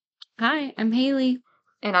Hi, I'm Haley,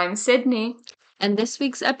 And I'm Sydney. and this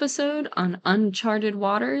week's episode on Uncharted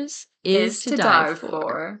Waters is Is to to die dive for.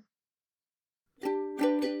 for.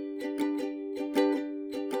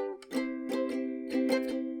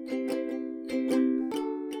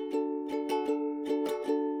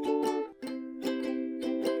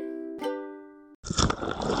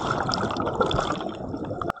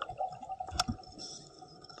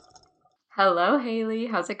 Hello, Haley.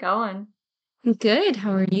 How's it going? Good,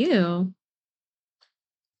 how are you?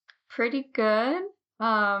 Pretty good.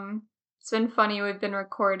 It's been funny. We've been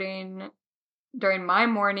recording during my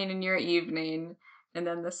morning and your evening, and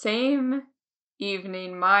then the same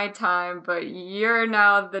evening my time, but you're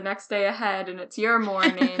now the next day ahead and it's your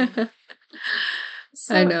morning. I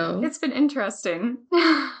So know. it's been interesting.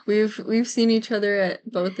 We've seen each other at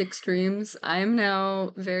both extremes. I'm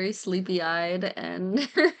now very sleepy-eyed and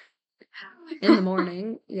in the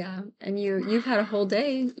morning. Yeah. And you've had a whole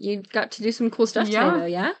day. You got to do some cool stuff today Yeah. though,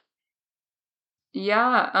 yeah?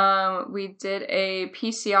 Yeah, we did a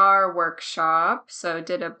PCR workshop, so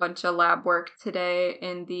did a bunch of lab work today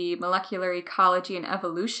in the Molecular Ecology and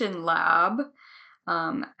Evolution lab,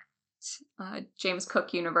 at James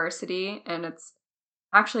Cook University, and it's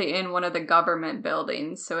actually in one of the government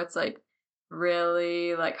buildings, so it's like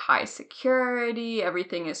really like high security,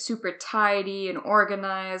 everything is super tidy and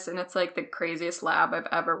organized, and it's like the craziest lab I've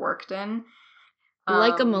ever worked in.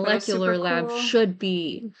 Like a But it's super molecular lab cool. should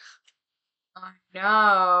be. I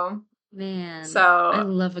know. Man, I So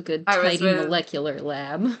love a good I was tidy with, molecular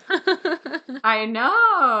lab. I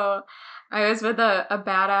know, I was with a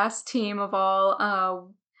badass team of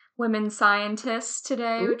all women scientists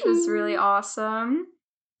today, which was really Ooh, awesome.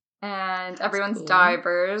 And that's everyone's cool.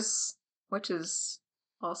 divers, which is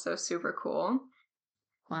also super cool.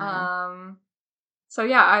 Wow. Um, so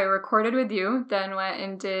yeah, I recorded with you, then went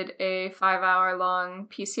and did a 5 hour long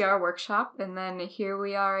PCR workshop, and then here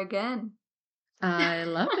we are again. I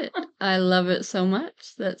love it. I love it so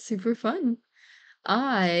much. That's super fun.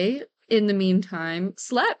 I, in the meantime,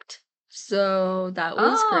 slept. So that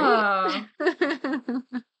was great.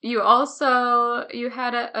 Oh, you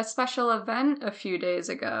had a special event a few days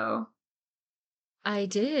ago. I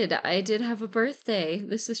did. I did have a birthday.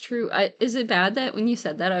 This is true. Is it bad that when you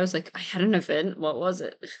said that, I was like, I had an event? What was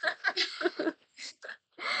it?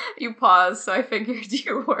 You paused, so I figured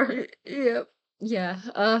you were. Yep. Yeah.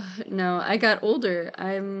 No, I got older.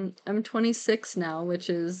 I'm 26 now, which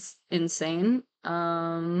is insane.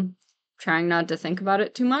 Trying not to think about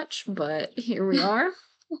it too much, but here we are.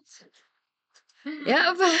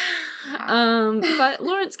 Yeah. But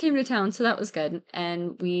Lawrence came to town, so that was good.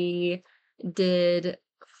 And we did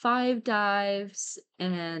 5 dives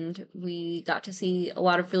and we got to see a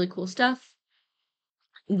lot of really cool stuff.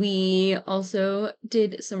 We also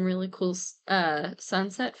did some really cool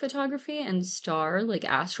sunset photography and like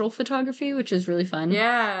astral photography, which is really fun. And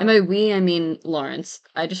Yeah. by we, I mean Lawrence.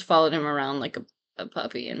 I just followed him around like a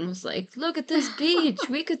puppy and was like, "Look at this beach.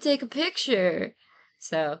 We could take a picture."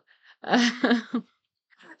 So, uh, but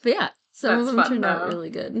yeah, some of That's them fun turned out though.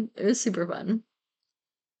 really good. It was super fun.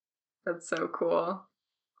 That's so cool.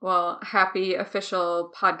 Well, happy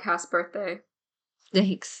official podcast birthday.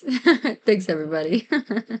 Thanks. Thanks everybody.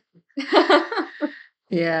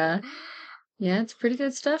 Yeah. Yeah, it's pretty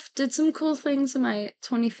good stuff. Did some cool things in my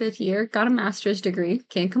 25th year. Got a master's degree.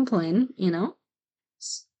 Can't complain.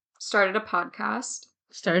 Started a podcast.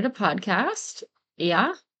 Started a podcast.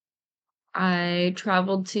 Yeah. I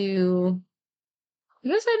traveled to, I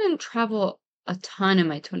guess I didn't travel a ton in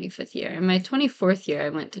my 25th year. In my 24th year, I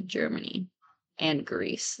went to Germany and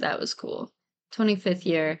Greece. That was cool. 25th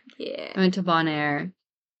year, Yeah. I went to Bonaire,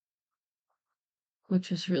 which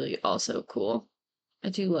was really also cool. I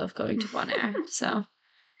do love going to Bonaire. So,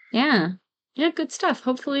 yeah. Yeah, good stuff.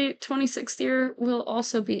 Hopefully 26th year will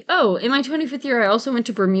also be. Oh, in my 25th year I also went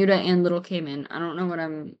to Bermuda and Little Cayman. I don't know what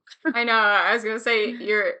I'm I know, I was gonna say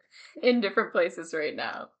you're in different places right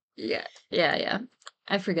now. Yeah. Yeah, yeah.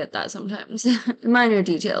 I forget that sometimes. Minor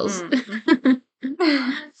details. Mm.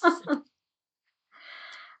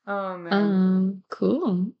 Oh man.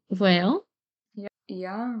 Cool. Well,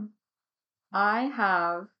 Yeah. I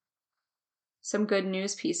have some good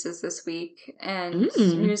news pieces this week, and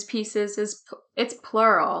mm, news pieces is it's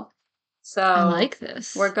plural. I So like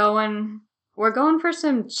this. we're going we're going for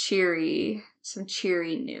some cheery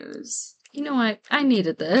news. You know what? I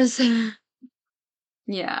needed this.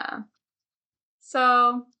 Yeah.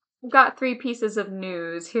 So we've got three pieces of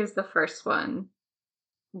news. Here's the first one.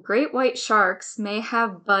 Great white sharks may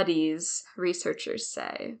have buddies, researchers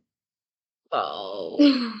say. Oh.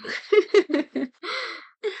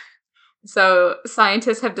 So,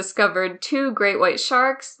 scientists have discovered two great white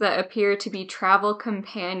sharks that appear to be travel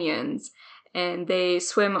companions, and they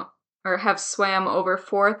swim or have swam over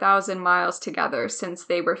 4,000 miles together since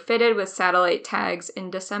they were fitted with satellite tags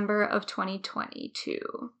in December of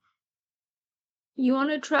 2022. You want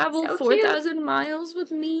to travel So cute. 4,000 miles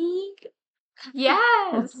with me?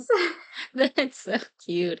 Yes. That's so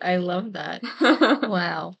cute. I love that.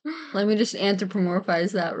 Wow. Let me just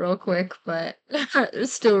anthropomorphize that real quick, but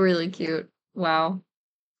it's still really cute. Wow.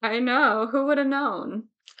 I know. Who would have known?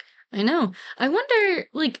 I know. I wonder,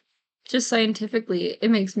 like, just scientifically,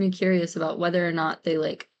 it makes me curious about whether or not they,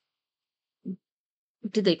 like,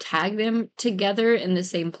 did they tag them together in the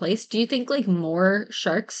same place? Do you think, like, more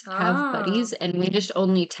sharks have buddies Oh, and we just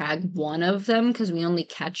only tag one of them because we only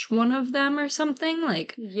catch one of them or something?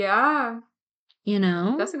 Like, yeah. you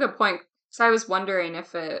know? That's a good point. So I was wondering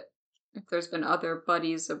if there's been other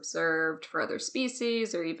buddies observed for other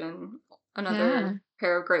species or even Yeah. another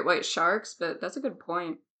pair of great white sharks, but that's a good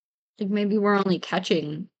point. Like, maybe we're only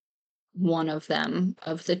catching one of them,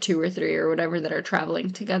 of the two or three or whatever that are traveling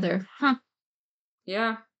together. Huh.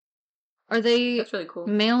 Yeah, Are they that's really cool.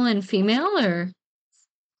 male and female or?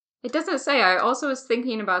 It doesn't say. I also was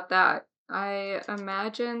thinking about that. I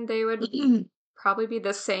imagine they would probably be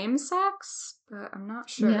the same sex, but I'm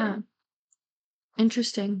not Yeah, sure.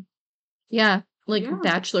 interesting. Yeah, like Yeah.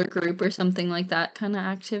 bachelor group or something like that kind of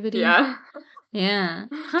activity. Yeah. Yeah.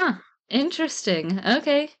 Huh. Interesting.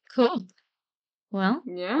 Okay, cool. Well,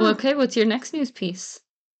 Yeah. okay, what's your next news piece?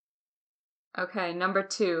 Okay, number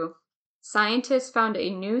 2. Scientists found a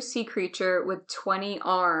new sea creature with 20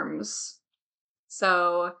 arms.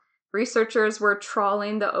 So, researchers were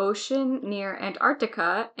trawling the ocean near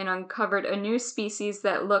Antarctica and uncovered a new species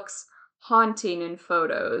that looks haunting in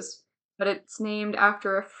photos, but it's named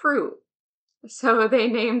after a fruit. So, they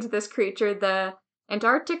named this creature the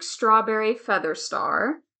Antarctic strawberry feather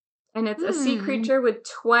star, and it's a sea Hmm. creature with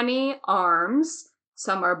 20 arms.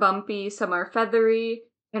 Some are bumpy, some are feathery,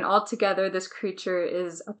 and altogether, this creature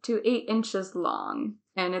is up to 8 inches long.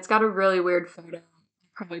 And it's got a really weird photo. I'll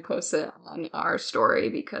probably post it on our story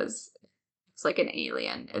because it's like an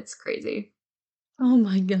alien. It's crazy. Oh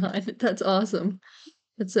my God, that's awesome.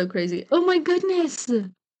 That's so crazy. Oh my goodness.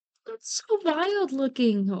 That's so wild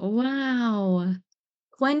looking. Wow.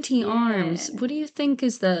 20 arms. Yeah. What do you think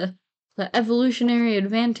is the evolutionary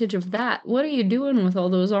advantage of that? What are you doing with all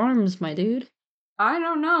those arms, my dude? I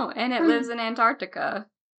don't know. And it lives in Antarctica.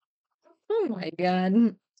 Oh my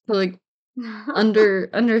God. Like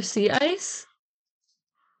under sea ice?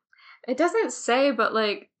 It doesn't say, but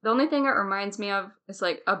like the only thing it reminds me of is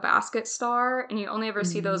like a basket star, and you only ever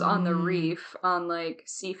see those on the Mm, reef on like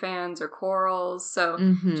sea fans or corals. So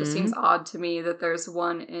it just seems mm-hmm. odd to me that there's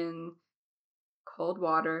one in cold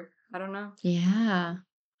water. I don't know. Yeah. It's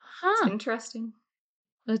Huh. interesting.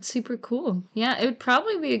 That's super cool. Yeah, it would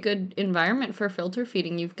probably be a good environment for filter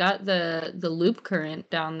feeding. You've got the loop current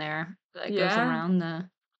down there that goes Yeah. around the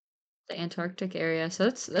Antarctic area. So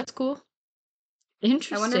that's cool. I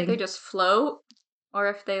wonder if they Interesting. just float or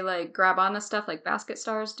if they like grab onto stuff like basket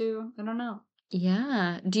stars do. I don't know.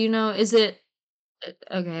 Yeah. Do you know, is it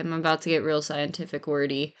okay, I'm about to get real scientific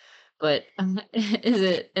wordy, but is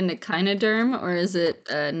it an echinoderm or is it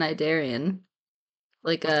a cnidarian?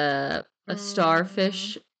 Like a Mm,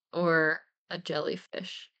 starfish or a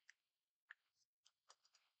jellyfish?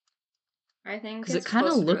 I think Because it it's kind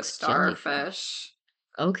of closer to a looks jellyfish. starfish.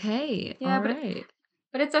 Okay, Yeah, all right.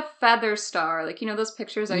 but it's a feather star. Like, you know those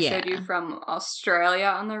pictures I showed you Yeah, from Australia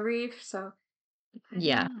on the reef? So, I don't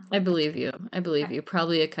yeah, know. I believe you. I believe I, you.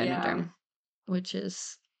 Probably a yeah. echinoderm, which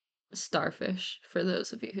is starfish for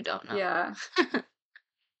those of you who don't know. Yeah.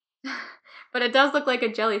 But it does look like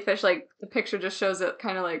a jellyfish. Like, the picture just shows it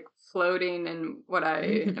kind of like floating in what I am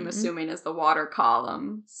Mm-hmm. assuming is the water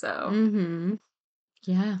column. So, Mm-hmm.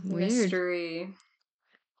 Yeah, weird. mystery.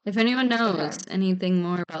 If anyone knows Okay. anything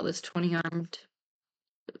more about this 20-armed,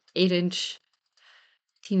 8-inch,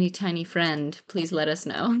 teeny tiny friend, please let us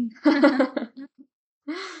know.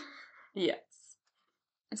 Yes.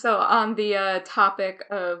 So, on the topic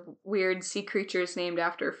of weird sea creatures named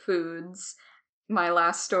after foods, my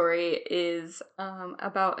last story is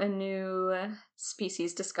about a new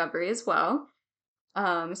species discovery as well.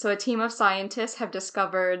 So, a team of scientists have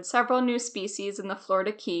discovered several new species in the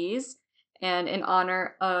Florida Keys, and in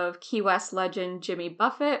honor of Key West legend Jimmy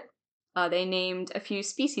Buffett, they named a few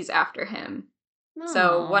species after him.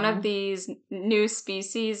 So, one of Oh. these new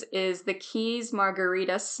species is the Keys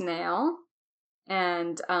margarita snail,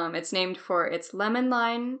 and it's named for its lemon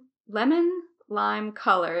lime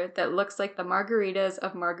color that looks like the margaritas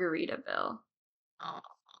of Margaritaville. Oh,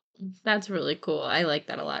 that's really cool. I like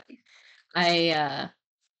that a lot. I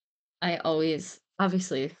I always,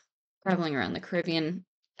 obviously, traveling around the Caribbean,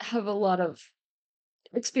 have a lot of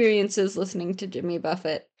experiences listening to Jimmy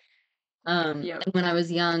Buffett. Yep. And when I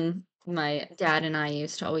was young, my dad and I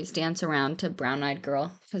used to always dance around to Brown Eyed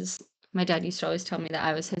Girl because my dad used to always tell me that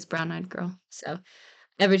I was his brown eyed girl. So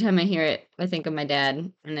every time I hear it, I think of my dad,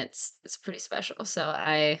 and it's pretty special. So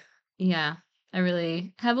yeah, I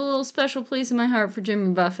really have a little special place in my heart for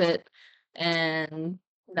Jimmy Buffett, and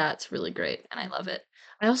that's really great, and I love it.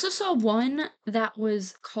 I also saw one that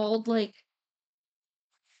was called like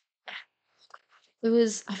it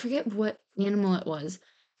was I forget what animal it was,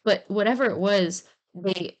 but whatever it was,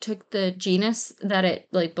 they took the genus that it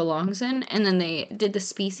like belongs in, and then they did the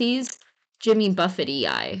species Jimmy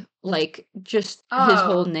Buffett-y, like just his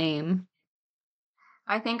whole Oh, name.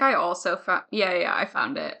 I think I also found. Yeah, yeah, I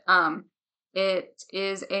found it. It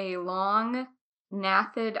is a long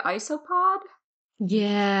gnathed isopod.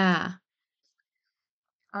 Yeah.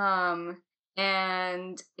 Um,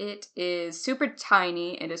 and it is super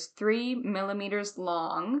tiny. It is 3 millimeters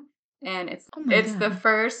long, and Oh my it's the god.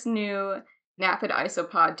 first new gnathed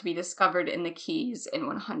isopod to be discovered in the Keys in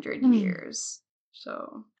 100 Mm. years.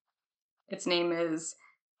 So its name is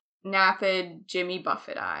gnathed Jimmy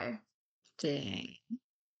Buffett Eye. Dang.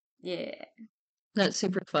 Yeah. That's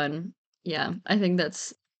super fun. Yeah, I think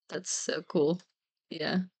that's so cool.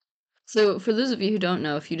 Yeah. So for those of you who don't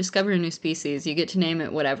know, if you discover a new species, you get to name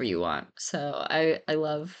it whatever you want. So I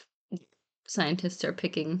love scientists are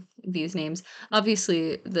picking these names.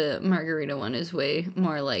 Obviously, the margarita one is way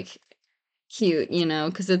more like cute,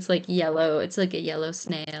 because it's like yellow. It's like a yellow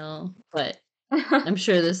snail, but I'm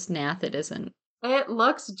sure this gnathed isn't. It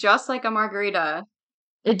looks just like a margarita.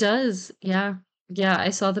 It does. Yeah. Yeah, I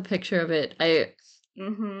saw the picture of it. I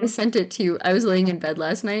Mm-hmm. sent it to you. I was laying in bed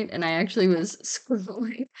last night and I actually was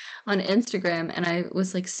scrolling on Instagram and I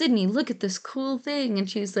was like, Sydney, look at this cool thing. And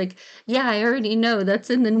she's like, yeah, I already know. That's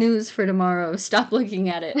in the news for tomorrow. Stop looking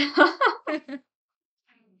at it.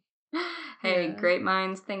 Hey, Yeah, great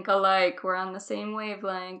minds think alike. We're on the same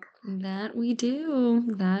wavelength. that we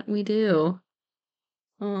do. That we do.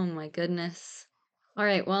 Oh my goodness. All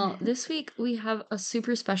right, well, this week we have a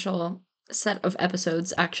super special set of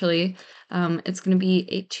episodes, actually. It's going to be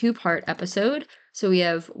a two-part episode. So we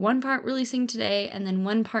have one part releasing today and then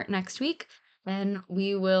one part next week. And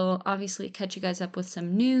we will obviously catch you guys up with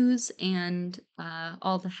some news and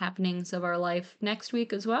all the happenings of our life next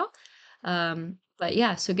week as well. But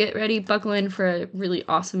yeah, so get ready, buckle in for a really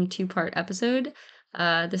awesome two-part episode.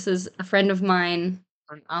 This is a friend of mine.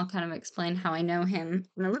 I'll kind of explain how I know him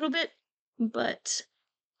in a little bit, but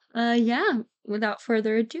yeah, without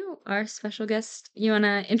further ado, our special guest, you want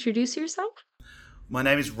to introduce yourself? My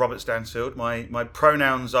name is Robert Stansfield. My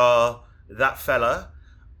pronouns are that fella.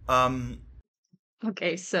 Um,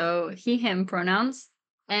 Okay, so he, him pronouns.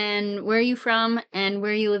 And where are you from and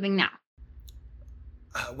where are you living now?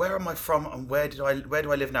 where am I from and where do I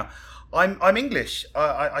live now? I'm English.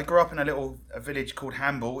 I grew up in a village called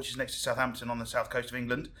Hamble, which is next to Southampton on the south coast of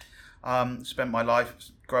England. Spent my life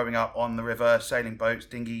growing up on the river, sailing boats,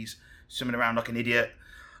 dinghies, swimming around like an idiot.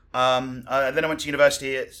 Then I went to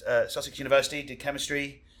university at Sussex University, did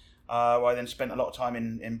chemistry. Where I then spent a lot of time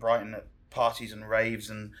in Brighton at parties and raves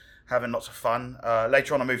and having lots of fun.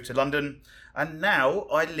 Later on, I moved to London, and now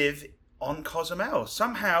I live on Cozumel.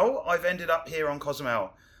 Somehow, I've ended up here on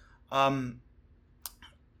Cozumel. Um,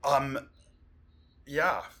 um,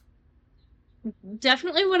 yeah.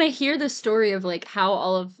 Definitely when I hear the story of like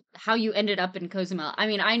how you ended up in Cozumel. I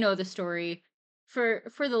mean, I know the story. For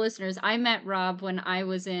the listeners, I met Rob when I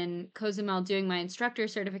was in Cozumel doing my instructor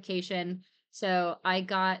certification. So I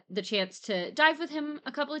got the chance to dive with him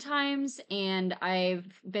a couple of times, and I've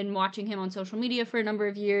been watching him on social media for a number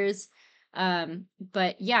of years.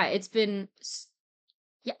 But yeah,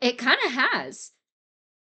 yeah, it kind of has.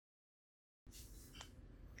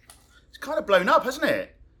 It's kind of blown up, hasn't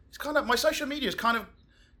it? It's kind of my social media's kind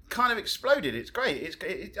of exploded. It's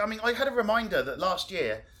great. I mean, I had a reminder that last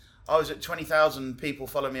year I was at 20,000 people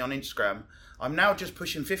follow me on Instagram. I'm now just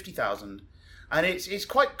pushing 50,000, and it's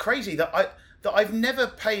quite crazy that I've never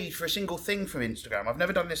paid for a single thing from Instagram. I've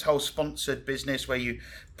never done this whole sponsored business where you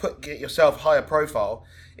get yourself higher profile.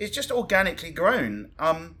 It's just organically grown.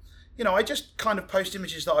 I just kind of post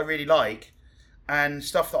images that I really like and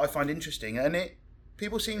stuff that I find interesting, and it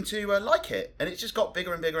people seem to like it, and it's just got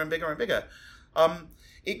bigger and bigger and bigger and bigger. Um,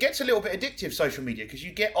 it gets a little bit addictive, social media, because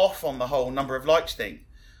you get off on the whole number of likes thing.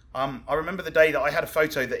 I remember the day that I had a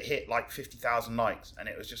photo that hit like 50,000 likes, and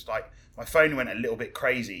it was just like my phone went a little bit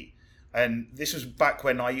crazy. And this was back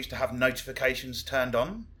when I used to have notifications turned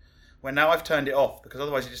on, when now I've turned it off because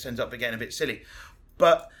otherwise it just ends up getting a bit silly.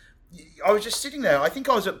 But I was just sitting there. I think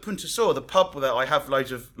I was at Punta Sur, the pub that I have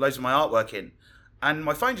loads of my artwork in, and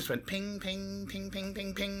my phone just went ping, ping, ping, ping,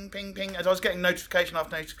 ping, ping, ping, ping, as I was getting notification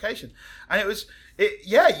after notification, and it's an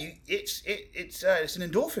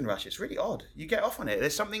endorphin rush. It's really odd. You get off on it.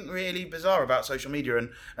 There's something really bizarre about social media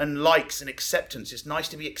and likes and acceptance. It's nice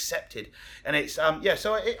to be accepted, and it's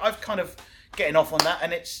So I've kind of getting off on that,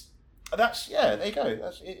 and there you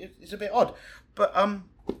go. It's a bit odd, but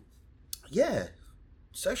yeah.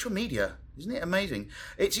 Social media, isn't it amazing?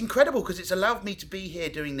 It's incredible because it's allowed me to be here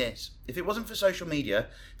doing this. If it wasn't for social media,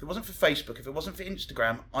 if it wasn't for Facebook, if it wasn't for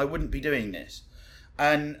Instagram, I wouldn't be doing this.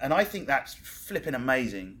 And I think that's flipping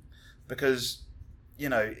amazing because,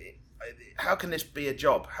 how can this be a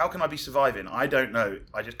job? How can I be surviving? I don't know.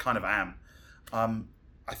 I just kind of am.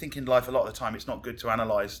 I think in life a lot of the time it's not good to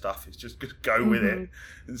analyse stuff. It's just good to go with it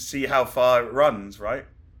and see how far it runs, right?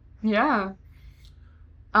 Yeah.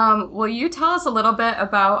 Will you tell us a little bit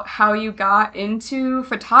about how you got into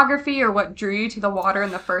photography or what drew you to the water in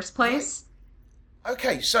the first place?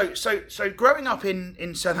 Okay, so growing up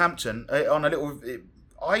in Southampton,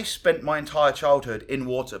 I spent my entire childhood in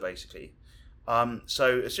water basically.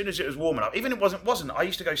 So as soon as it was warm enough, even if it wasn't, I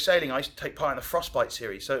used to go sailing. I used to take part in the Frostbite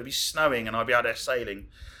series, so it'd be snowing and I'd be out there sailing.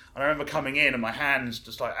 And I remember coming in and my hands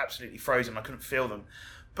just like absolutely frozen. I couldn't feel them.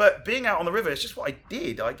 But being out on the river, it's just what I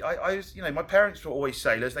did. I was, my parents were always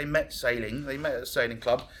sailors. They met sailing. They met at a sailing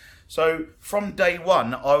club. So from day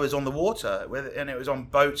one, I was on the water, and it was on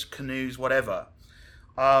boats, canoes, whatever.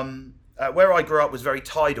 Where I grew up was very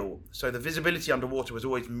tidal, so the visibility underwater was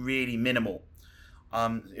always really minimal.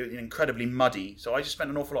 It was incredibly muddy, so I just spent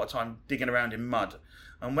an awful lot of time digging around in mud.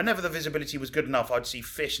 And whenever the visibility was good enough, I'd see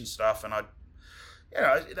fish and stuff, and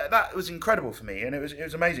that was incredible for me, and it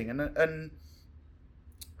was amazing. And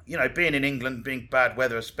being in England, being bad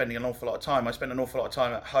weather, spending an awful lot of time. I spent an awful lot of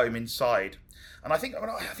time at home inside. And I think it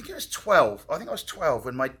was 12. I think I was 12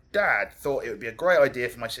 when my dad thought it would be a great idea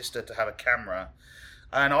for my sister to have a camera.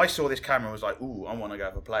 And I saw this camera and was like, ooh, I want to go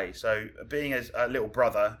have a play. So being as a little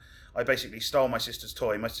brother, I basically stole my sister's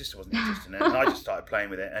toy. My sister wasn't interested in it. And I just started playing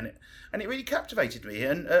with it. And it really captivated me.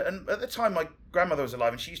 And at the time, my grandmother was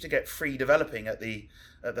alive and she used to get free developing at the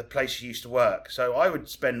place she used to work. So I would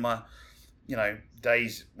spend my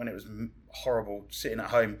days when it was horrible sitting at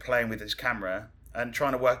home playing with this camera and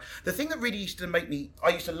trying to work. The thing that really used to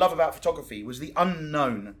love about photography was the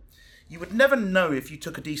unknown. You would never know if you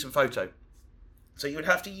took a decent photo. So you would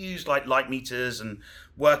have to use like light meters and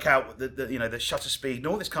work out the shutter speed and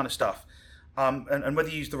all this kind of stuff, and whether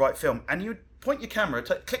you use the right film. And you would point your camera,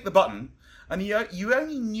 click the button, and you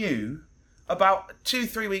only knew about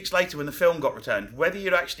 2-3 weeks later when the film got returned whether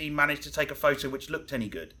you'd actually managed to take a photo which looked any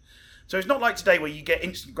good. So it's not like today where you get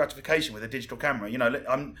instant gratification with a digital camera.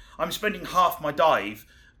 I'm spending half my dive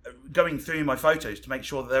going through my photos to make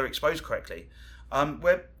sure that they're exposed correctly.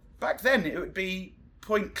 Where back then it would be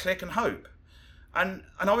point, click, and hope. And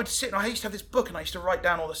I would sit and I used to have this book and I used to write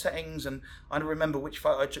down all the settings and I'd remember which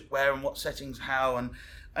photo I took where and what settings how and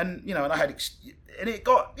I had and it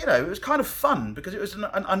got it was kind of fun because it was an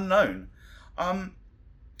unknown.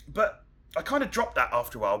 But I kind of dropped that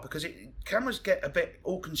after a while because cameras get a bit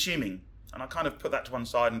all-consuming, and I kind of put that to one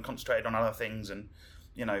side and concentrated on other things, and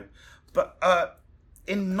But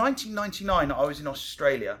in 1999, I was in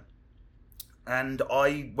Australia, and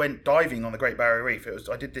I went diving on the Great Barrier Reef.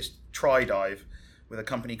 I did this tri-dive with a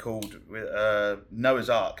company called Noah's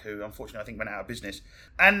Ark, who unfortunately I think went out of business,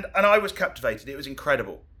 and I was captivated. It was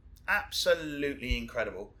incredible, absolutely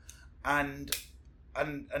incredible, and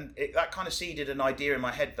that kind of seeded an idea in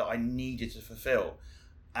my head that I needed to fulfill,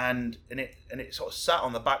 and it sort of sat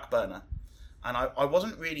on the back burner, and I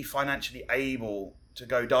wasn't really financially able to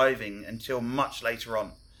go diving until much later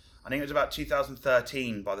on. I think it was about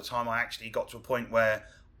 2013 by the time I actually got to a point where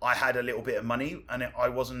I had a little bit of money and I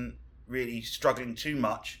wasn't really struggling too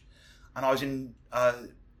much, and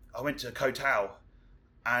I went to Koh Tao,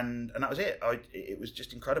 and that was it. It was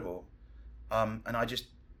just incredible, and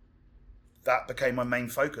that became my main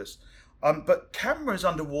focus. But cameras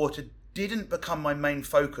underwater didn't become my main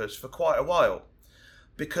focus for quite a while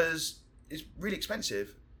because it's really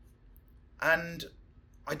expensive. And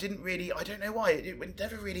I don't know why, it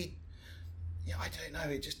never really, I don't know,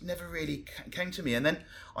 it just never really came to me. And then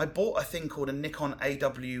I bought a thing called a Nikon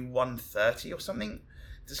AW130 or something.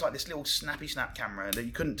 It's like this little snappy snap camera that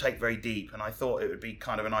you couldn't take very deep. And I thought it would be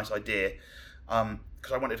kind of a nice idea.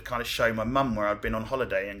 Because I wanted to kind of show my mum where I'd been on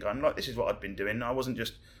holiday and going, like, this is what I'd been doing. I wasn't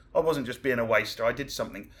just being a waster. I did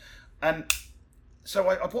something. And so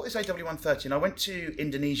I bought this AW130 and I went to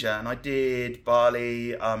Indonesia and I did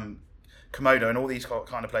Bali, Komodo and all these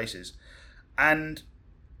kind of places. And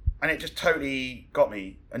and it just totally got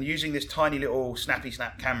me. And using this tiny little snappy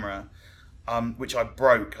snap camera, which I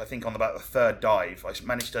broke, I think on about the third dive, I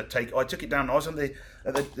managed to I took it down. I was on the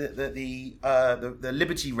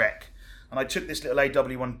Liberty wreck, and I took this little AW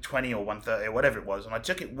 120 or 130 or whatever it was, and I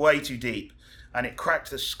took it way too deep, and it cracked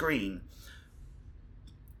the screen,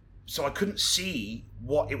 so I couldn't see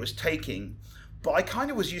what it was taking. But I kind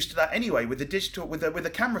of was used to that anyway with the digital, with the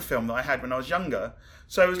camera film that I had when I was younger.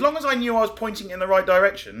 So as long as I knew I was pointing in the right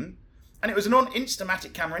direction, and it was an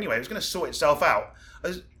Instamatic camera anyway, it was going to sort itself out.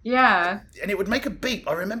 Yeah. And it would make a beep.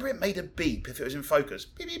 I remember it made a beep if it was in focus.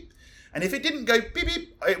 Beep, beep. And if it didn't go beep,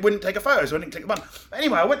 beep, it wouldn't take a photo, so I didn't click the button.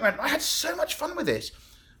 Anyway, I went around. I had so much fun with this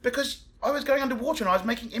because I was going underwater and I was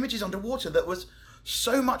making images underwater that was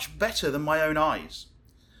so much better than my own eyes.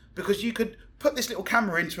 Because you could put this little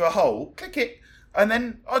camera into a hole, click it, and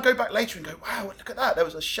then I'd go back later and go, wow, look at that. There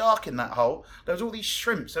was a shark in that hole. There was all these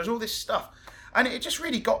shrimps. There was all this stuff. And it just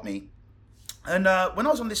really got me. And when I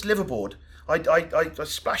was on this liveaboard, I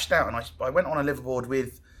splashed out and I went on a liveaboard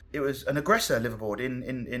with, it was an Aggressor liveaboard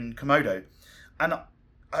in Komodo. And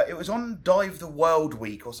it was on Dive the World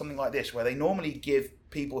Week or something like this, where they normally give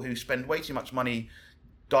people who spend way too much money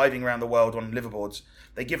diving around the world on liveaboards,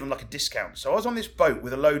 they give them like a discount. So I was on this boat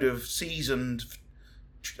with a load of seasoned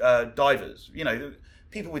divers, you know,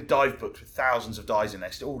 people with dive books with thousands of dives in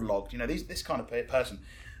there, still all logged, you know, this kind of person.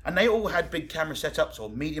 And they all had big camera setups or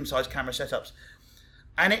medium-sized camera setups.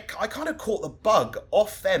 And I kind of caught the bug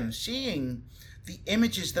off them, seeing the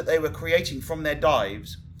images that they were creating from their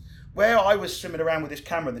dives, where I was swimming around with this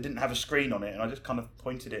camera that didn't have a screen on it, and I just kind of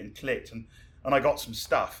pointed it and clicked, and I got some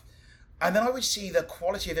stuff. And then I would see the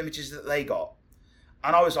quality of images that they got.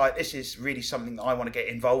 And I was like, this is really something that I want to get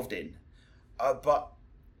involved in. But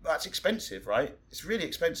that's expensive, right? It's really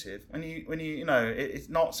expensive. When you know, it's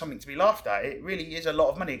not something to be laughed at. It really is a lot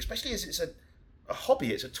of money, especially as it's a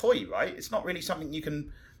hobby. It's a toy, right? It's not really something you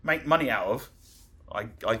can make money out of. I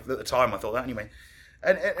at the time I thought that anyway.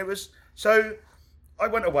 And it was, so I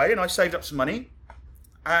went away and I saved up some money,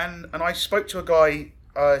 and I spoke to a guy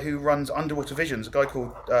who runs Underwater Visions, a guy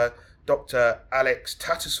called Dr. Alex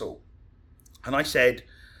Tattersall. And I said,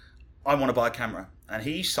 I want to buy a camera. And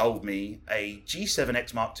he sold me a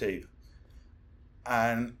G7X Mark II.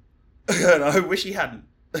 And I wish he hadn't,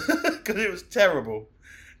 because it was terrible.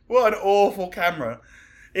 What an awful camera.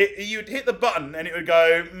 You'd hit the button and it would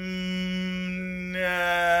go,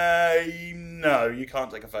 no, you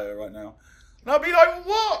can't take a photo right now. And I'd be like,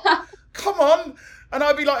 what? Come on. And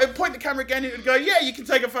I'd be like, I'd point the camera again, and it would go, yeah, you can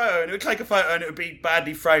take a photo. And it would take a photo and it would be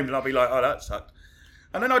badly framed. And I'd be like, oh, that sucked.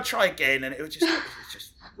 And then I'd try again, and it was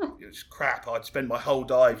crap. I'd spend my whole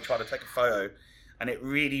dive trying to take a photo, and it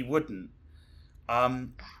really wouldn't.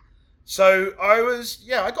 So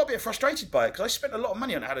I got a bit frustrated by it, because I spent a lot of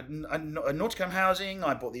money on it. I had a Nauticam housing,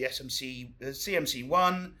 I bought the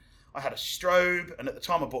CMC1, I had a strobe, and at the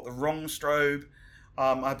time I bought the wrong strobe.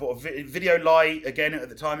 I bought a video light, again at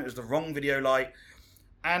the time it was the wrong video light,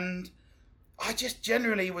 and I just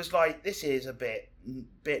generally was like, this is a bit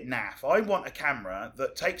naff. I want a camera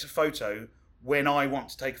that takes a photo when I want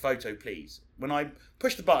to take a photo, please. When I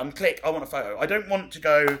push the button, click, I want a photo. I don't want to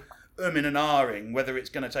go in and ahhing whether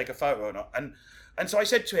it's going to take a photo or not. And so I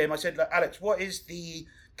said to him, look, Alex, what is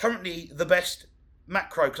currently the best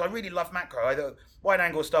macro? Because I really love macro. The wide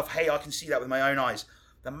angle stuff, hey, I can see that with my own eyes.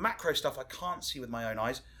 The macro stuff I can't see with my own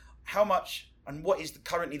eyes. How much and what is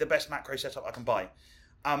currently the best macro setup I can buy?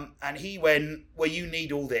 And he went, well, you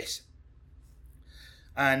need all this.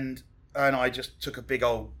 And I just took a big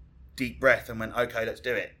old deep breath and went, okay, let's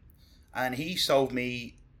do it. And he sold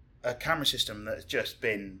me a camera system that's just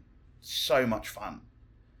been so much fun.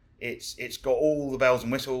 It's got all the bells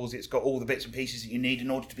and whistles. It's got all the bits and pieces that you need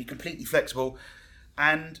in order to be completely flexible.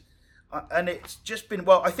 And it's just been,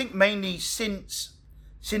 well, I think mainly since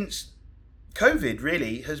COVID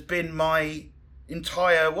really has been my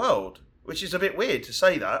entire world, which is a bit weird to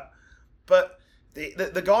say that. But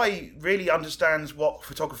the guy really understands what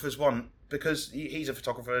photographers want, because he's a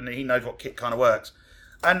photographer and he knows what kit kind of works.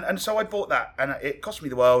 And so I bought that, and it cost me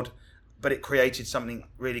the world, but it created something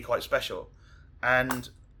really quite special. And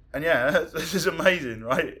yeah, this is amazing,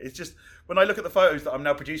 right? It's just, when I look at the photos that I'm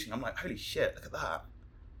now producing, I'm like, holy shit, look at that.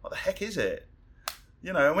 What the heck is it?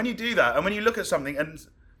 You know, and when you do that, and when you look at something and,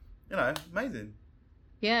 you know, amazing.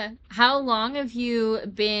 Yeah. How long have you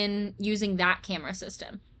been using that camera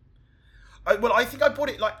system? I think I bought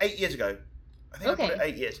it like 8 years ago. I bought it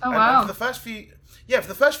 8 years. Oh, wow. And for the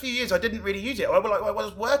first few years, I didn't really use it. I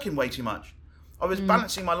was working way too much. I was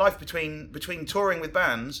balancing my life between touring with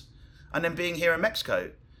bands and then being here in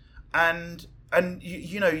Mexico. And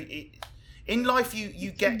you know, in life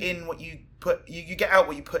you get in what you you get out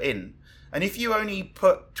what you put in. And if you only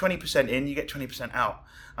put 20% in, you get 20% out.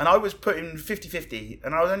 And I was putting 50-50,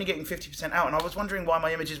 and I was only getting 50% out. And I was wondering why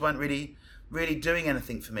my images weren't really doing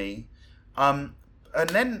anything for me. And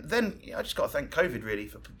then I just got to thank COVID really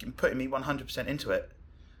for putting me 100% into it.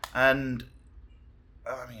 And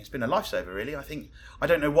I mean, it's been a lifesaver really. I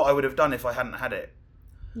don't know what I would have done if I hadn't had it.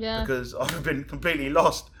 Yeah. Because I would have been completely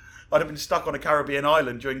lost. I'd have been stuck on a Caribbean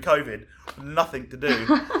island during COVID, with nothing to do.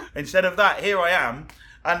 Instead of that, here I am,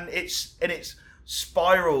 and it's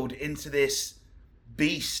spiraled into this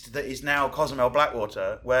beast that is now Cozumel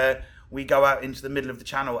Blackwater, where we go out into the middle of the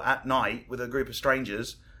channel at night with a group of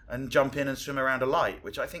strangers and jump in and swim around a light,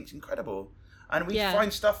 which I think is incredible. And we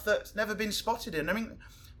find stuff that's never been spotted in. I mean,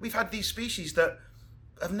 we've had these species that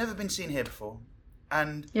have never been seen here before,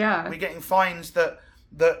 and we're getting finds that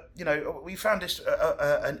we found this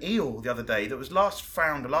an eel the other day that was last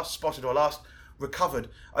spotted or last recovered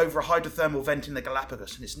over a hydrothermal vent in the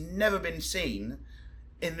Galapagos, and it's never been seen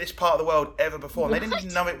in this part of the world ever before. And they didn't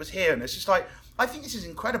even know it was here, and it's just like, I think this is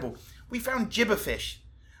incredible. We found gibberfish,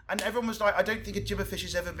 and everyone was like, I don't think a gibberfish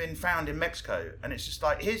has ever been found in Mexico. And it's just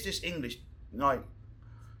like, here's this English, like,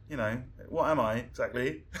 what am I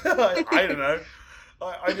exactly? I don't know.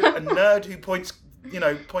 I'm just a nerd who points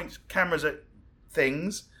cameras at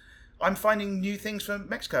things. I'm finding new things from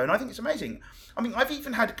Mexico, and I think it's amazing. I mean, I've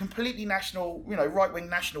even had completely national, right-wing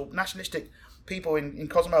nationalistic people in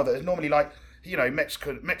Cozumel that is normally like,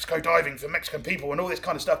 Mexico diving for Mexican people and all this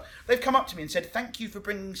kind of stuff. They've come up to me and said, thank you for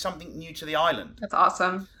bringing something new to the island. That's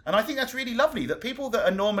awesome. And I think that's really lovely that people that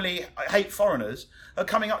are normally hate foreigners are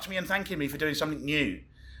coming up to me and thanking me for doing something new,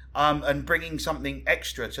 and bringing something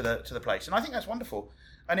extra to the place. And I think that's wonderful.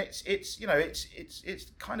 And it's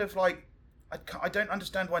kind of like, I don't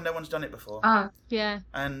understand why no one's done it before. Yeah.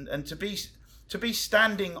 And to be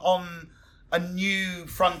standing on a new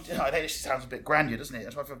frontier. This sounds a bit grandeur, doesn't it?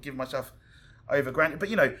 That's why I've given myself over granted. But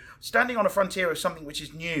standing on a frontier of something which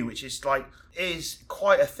is new, which is quite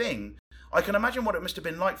a thing. I can imagine what it must have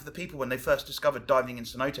been like for the people when they first discovered diving in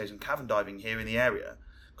cenotes and cavern diving here in the area,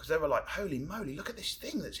 because they were like, holy moly, look at this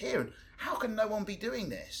thing that's here, and how can no one be doing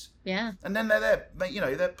this? Yeah. And then they're there,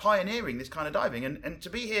 they're pioneering this kind of diving, and to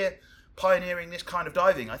be here pioneering this kind of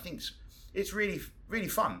diving, I think it's really, really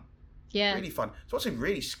fun. Yeah. Really fun. It's also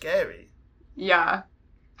really scary. Yeah.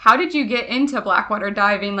 How did you get into Blackwater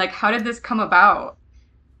diving? Like, how did this come about?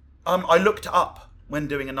 I looked up when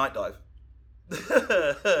doing a night dive.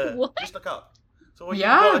 What? Just look up. So what you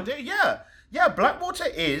gotta do, yeah. Blackwater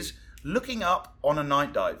is looking up on a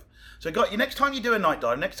night dive. So next time you do a night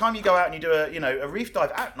dive, next time you go out and you do a reef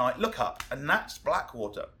dive at night, look up, and that's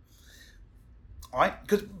Blackwater. Right?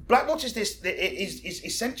 Because Blackwater is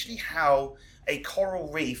essentially how a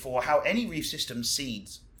coral reef or how any reef system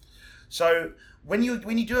seeds. So when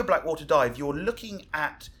you do a Blackwater dive, you're looking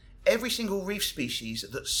at every single reef species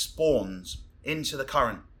that spawns into the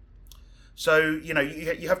current. So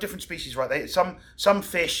you have different species, right? Some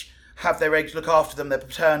fish have their eggs, look after them, they're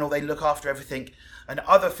paternal, they look after everything, and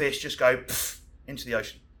other fish just go into the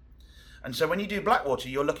ocean. And so when you do Blackwater,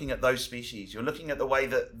 you're looking at those species. You're looking at the way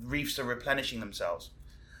that reefs are replenishing themselves.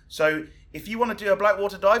 So if you want to do a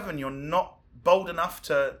Blackwater dive and you're not bold enough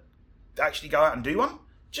to actually go out and do one,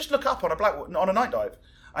 just look up on a night dive,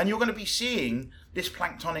 and you're going to be seeing this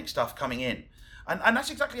planktonic stuff coming in. And that's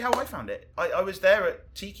exactly how I found it. I was there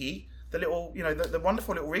at Tiki, the little, the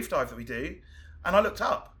wonderful little reef dive that we do, and I looked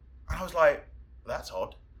up and I was like, that's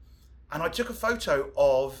odd. And I took a photo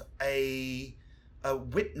of a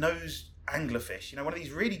whip-nosed anglerfish, one of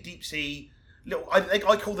these really deep sea little,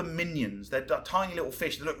 I call them minions. They're tiny little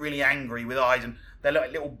fish that look really angry with eyes, and they're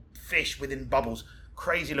like little fish within bubbles.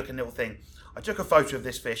 Crazy looking little thing. I took a photo of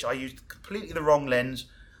this fish. I used completely the wrong lens.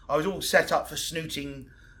 I was all set up for snooting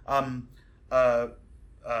nudibranch,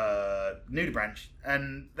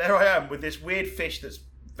 and there I am with this weird fish that's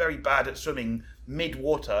very bad at swimming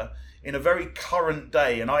mid-water in a very current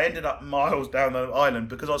day, and I ended up miles down the island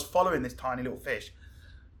because I was following this tiny little fish.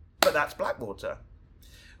 But that's Blackwater.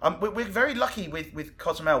 We're very lucky with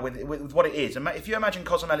Cozumel, with what it is. If you imagine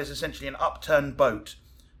Cozumel is essentially an upturned boat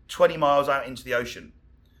 20 miles out into the ocean.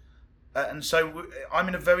 And so I'm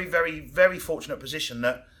in a very, very, very fortunate position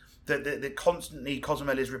that constantly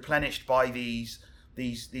Cozumel is replenished by these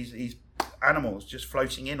animals just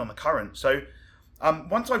floating in on the current. So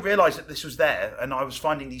once I realised that this was there and I was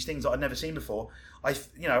finding these things that I'd never seen before, I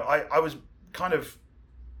was kind of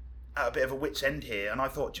at a bit of a wit's end here, and I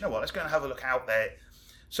thought, you know what, let's go and have a look out there.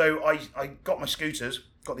 So I got my scooters,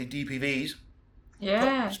 got the DPVs,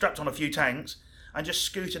 strapped on a few tanks, and just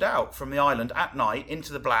scooted out from the island at night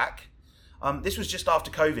into the black. This was just after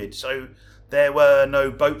COVID, so There were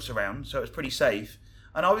no boats around, so it was pretty safe.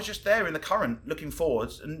 And I was just there in the current, looking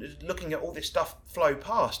forwards and looking at all this stuff flow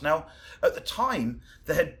past. Now, at the time,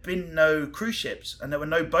 there had been no cruise ships and there were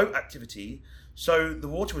no boat activity, so the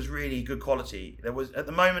water was really good quality. There was, at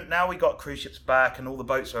the moment, now we got cruise ships back and all the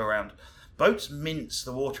boats are around. Boats mince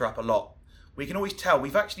the water up a lot. We can always tell.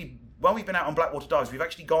 We've actually, when we've been out on Blackwater dives, we've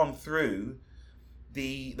actually gone through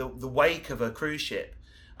the wake of a cruise ship,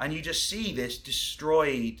 and you just see this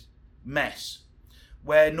destroyed mess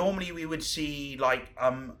where normally we would see like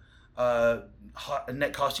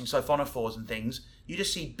net casting siphonophores and things. You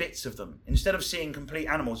just see bits of them instead of seeing complete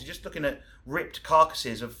animals. You're just looking at ripped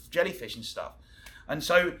carcasses of jellyfish and stuff. And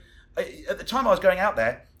so at the time I was going out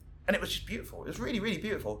there, and it was just beautiful. It was really, really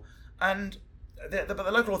beautiful. And but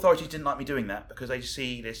the local authorities didn't like me doing that because they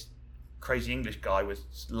see this crazy English guy with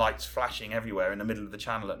lights flashing everywhere in the middle of the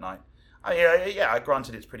channel at night. Yeah,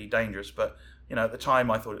 granted it's pretty dangerous, but at the time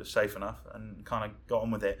I thought it was safe enough and kind of got on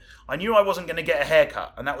with it. I knew I wasn't going to get a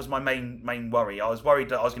haircut, and that was my main worry. I was worried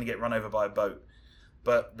that I was going to get run over by a boat,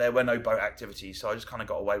 but there were no boat activities, so I just kind of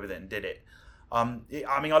got away with it and did it.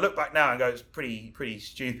 I look back now and go, it's pretty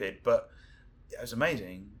stupid, but it was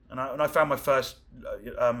amazing. And I found my first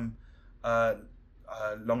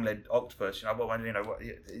long-legged octopus.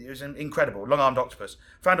 It was an incredible long-armed octopus.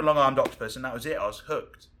 Found a long-armed octopus, and that was it. I was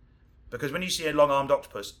hooked. Because when you see a long-armed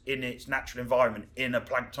octopus in its natural environment, in a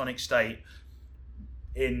planktonic state,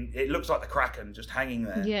 it looks like the Kraken just hanging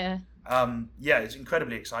there. Yeah. It's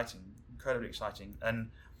incredibly exciting.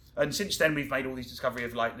 And since then we've made all these discovery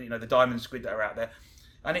of the diamond squid that are out there,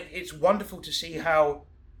 and it's wonderful to see how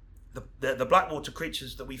the blackwater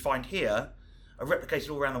creatures that we find here are replicated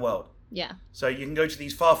all around the world. Yeah. So you can go to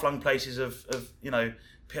these far-flung places of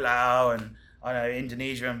Palau and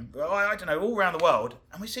Indonesia and I don't know, all around the world,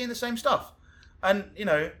 and we're seeing the same stuff. And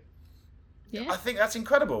I think that's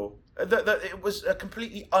incredible. That it was a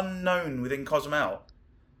completely unknown within Cozumel.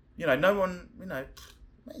 No one,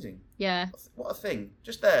 amazing. Yeah. What a thing.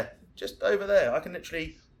 Just there, just over there. I can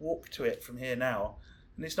literally walk to it from here now,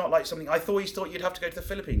 and it's not like something I thought you'd have to go to the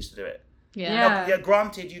Philippines to do it. Yeah. Now,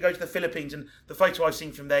 granted, you go to the Philippines, and the photo I've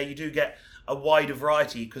seen from there, you do get a wider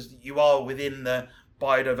variety because you are within the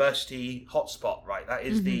biodiversity hotspot, right? That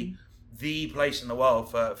is the place in the world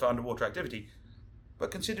for underwater activity. But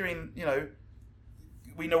considering,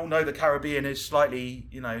 we all know the Caribbean is slightly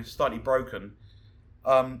broken.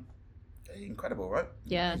 Incredible, right?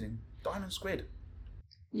 Yeah. Amazing. Diamond squid.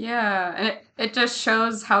 Yeah, and it just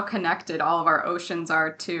shows how connected all of our oceans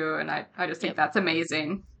are too, and I just think that's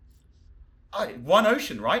amazing. One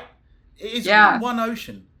ocean, right? It is one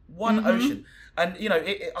ocean. One ocean. And,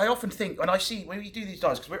 I often think, when we do these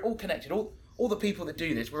dives, because we're all connected, all the people that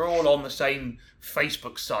do this, we're all on the same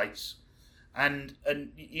Facebook sites. And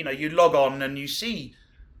you log on and you see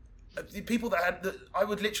the people that I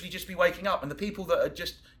would literally just be waking up, and the people that are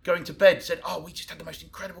just going to bed said, oh, we just had the most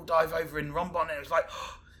incredible dive over in Rombon. And it was like,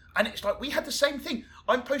 and it's like, we had the same thing.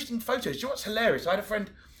 I'm posting photos. Do you know what's hilarious? I had a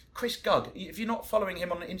friend, Chris Gugg. If you're not following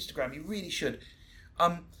him on Instagram, you really should.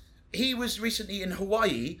 He was recently in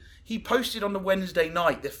Hawaii. He posted on the Wednesday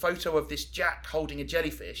night the photo of this jack holding a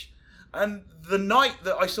jellyfish. And the night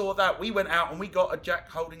that I saw that, we went out and we got a jack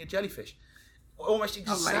holding a jellyfish. Almost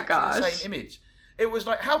exactly the same image. It was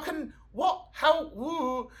like, it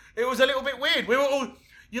was a little bit weird. We were all,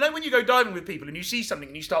 when you go diving with people and you see something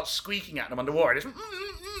and you start squeaking at them underwater, it's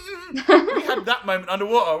we had that moment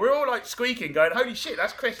underwater. We're all like squeaking, going, holy shit,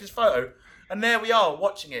 that's Chris's photo. And there we are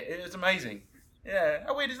watching it. It was amazing. Yeah,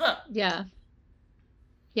 how weird is that? Yeah.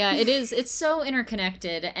 Yeah, it is. It's so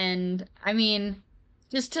interconnected. And I mean,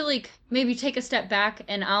 just to maybe take a step back,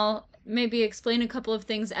 and I'll maybe explain a couple of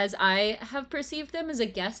things as I have perceived them as a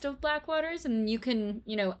guest of Blackwaters, and you can,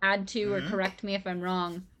 add to or correct me if I'm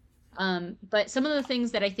wrong. But some of the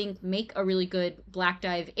things that I think make a really good black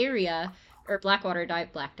dive area, or Blackwater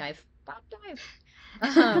dive, black dive.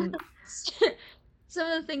 Some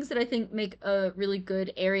of the things that I think make a really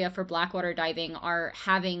good area for Blackwater diving are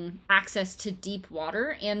having access to deep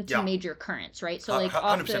water and to major currents, right? So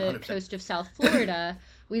off the 100%. coast of South Florida,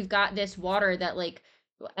 we've got this water that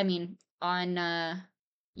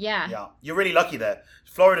Yeah, you're really lucky there.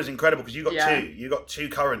 Florida's incredible because you got two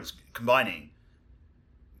currents combining.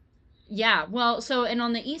 Yeah, well, so, and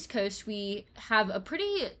on the East Coast, we have a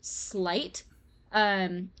pretty slight,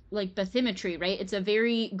 bathymetry, right? It's a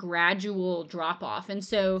very gradual drop off. And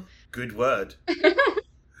so. Good word.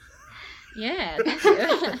 Yeah, thank you.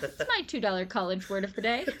 That's my $2 college word of the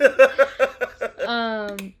day.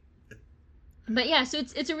 But yeah, so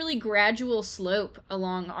it's a really gradual slope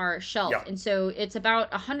along our shelf, Yeah. and so it's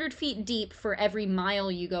about 100 feet deep for every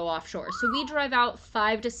mile you go offshore. So we drive out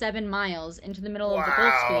 5 to 7 miles into the middle of the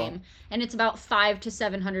Gulf Wow. Stream, and it's about 5 to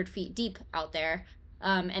 700 feet deep out there.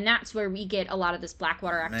 And that's where we get a lot of this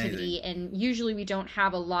blackwater Amazing. activity. And usually we don't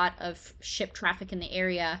have a lot of ship traffic in the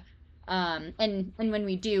area. And when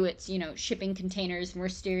we do, it's shipping containers, and we're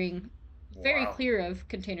steering very Wow. clear of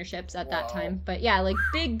container ships at that Wow. time. But yeah, like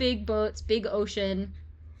big boats, big ocean.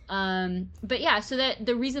 But yeah, so that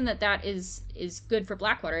the reason that is good for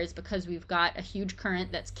Blackwater is because we've got a huge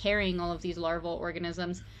current that's carrying all of these larval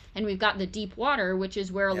organisms, and we've got the deep water, which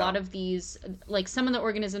is where a Yeah. lot of these, like some of the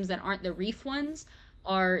organisms that aren't the reef ones,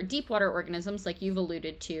 are deep water organisms, like you've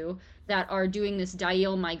alluded to, that are doing this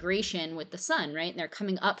diel migration with the sun, right? And they're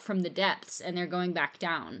coming up from the depths and they're going back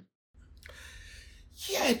down.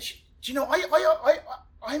 Yeah. Do you know?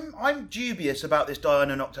 I'm dubious about this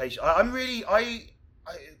diurnoctation. I'm really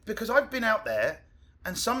because I've been out there,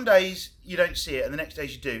 and some days you don't see it, and the next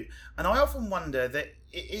days you do, and I often wonder that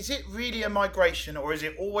is it really a migration, or is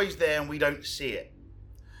it always there and we don't see it?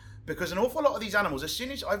 Because an awful lot of these animals, as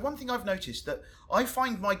soon as one thing I've noticed that I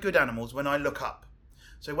find my good animals when I look up.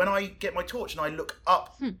 So when I get my torch and I look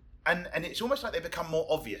up, and it's almost like they become more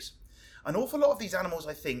obvious. An awful lot of these animals,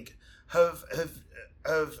 I think, have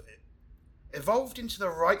evolved into the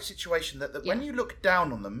right situation that when you look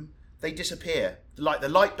down on them, they disappear. Like the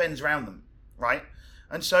light bends around them, right?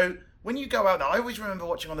 And so when you go out there, I always remember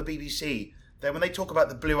watching on the BBC that when they talk about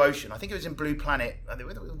the blue ocean, I think it was in Blue Planet, there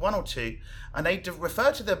was one or two, and they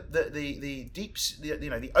refer to the deep,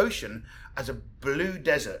 the ocean as a blue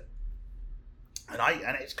desert,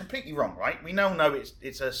 and it's completely wrong, right? We now know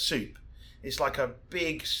it's a soup. It's like a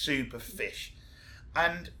big soup of fish,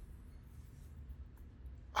 and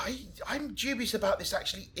I'm dubious about this.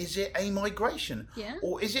 Actually, is it a migration, Yeah.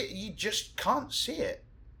 or is it you just can't see it?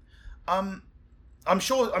 I'm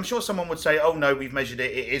sure someone would say, "Oh no, we've measured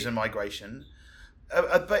it. It is a migration."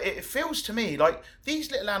 But it feels to me like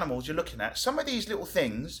these little animals you're looking at. Some of these little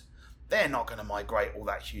things, they're not going to migrate all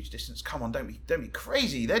that huge distance. Come on, don't be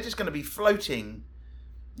crazy. They're just going to be floating,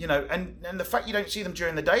 And the fact you don't see them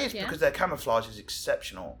during the day is because their camouflage is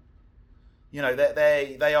exceptional.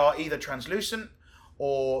 They are either translucent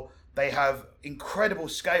or they have incredible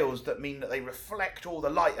scales that mean that they reflect all the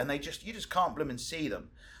light, and you just can't bloom and see them.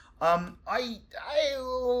 I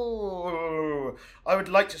would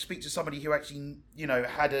like to speak to somebody who actually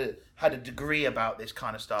had a degree about this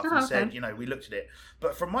kind of stuff and said we looked at it.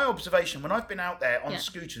 But from my observation, when I've been out there on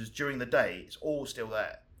scooters during the day, it's all still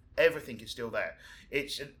there. Everything is still there.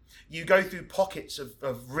 You go through pockets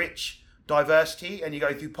of rich diversity, and you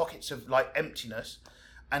go through pockets of like emptiness,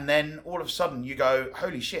 and then all of a sudden you go,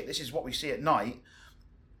 holy shit, this is what we see at night.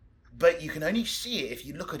 But you can only see it if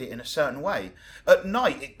you look at it in a certain way. At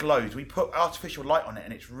night, it glows. We put artificial light on it,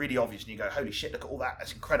 and it's really obvious. And you go, "Holy shit! Look at all that.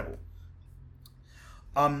 That's incredible."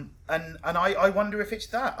 And I wonder if it's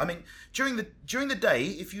that. I mean, during the day,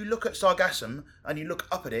 if you look at Sargassum and you look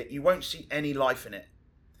up at it, you won't see any life in it.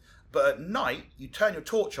 But at night, you turn your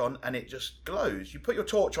torch on, and it just glows. You put your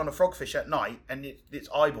torch on a frogfish at night, and its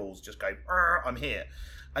eyeballs just go, "I'm here,"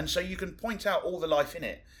 and so you can point out all the life in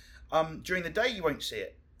it. During the day, you won't see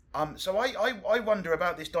it. So I wonder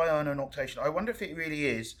about this diurnoctation. I wonder if it really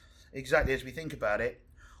is exactly as we think about it,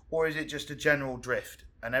 or is it just a general drift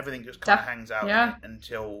and everything just kind of hangs out in it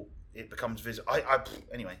until it becomes visible.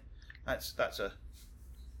 Anyway, that's a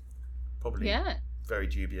probably very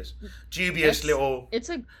dubious little. It's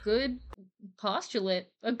a good postulate,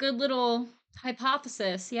 a good little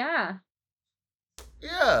hypothesis. Yeah.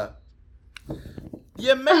 Yeah.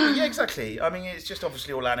 Yeah, maybe. Yeah, exactly. I mean, it's just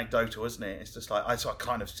obviously all anecdotal, isn't it? It's just like I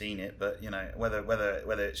kind of seen it, but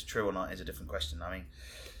whether it's true or not is a different question. I mean,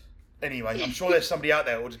 anyway, I'm sure there's somebody out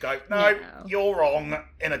there who will just go, "No, you're wrong,"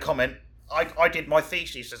 in a comment. I did my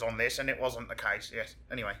thesis on this, and it wasn't the case. Yes.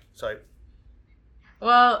 Anyway, so.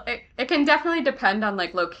 Well, it can definitely depend on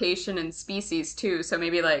like location and species too. So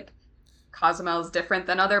maybe like Cozumel's different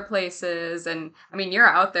than other places, and I mean you're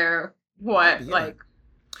out there like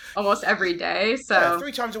almost every day, so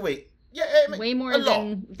 3 times a week. Yeah, way more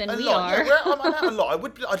than we lot. are. Yeah, I'm out a lot.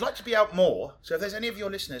 I'd like to be out more. So if there's any of your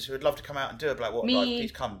listeners who would love to come out and do a Blackwater dive,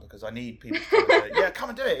 please come, because I need people to come and do it. Yeah, come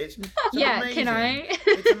and do it. It's amazing. Can I?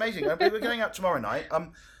 It's amazing. We're going out tomorrow night.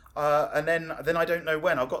 And then I don't know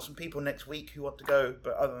when. I've got some people next week who want to go,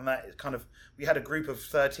 but other than that, it's kind of, we had a group of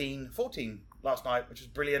 14 last night, which was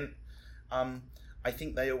brilliant. I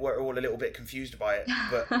think they were all a little bit confused by it,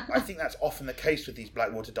 but I think that's often the case with these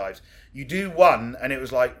Blackwater dives. You do one, and it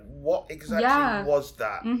was like, what exactly was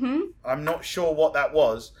that? Mm-hmm. I'm not sure what that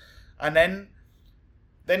was. And then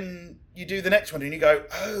you do the next one and you go,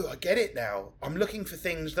 oh, I get it now. I'm looking for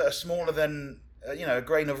things that are smaller than a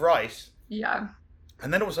grain of rice. Yeah.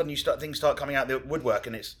 And then all of a sudden things start coming out the woodwork,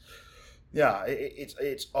 and it's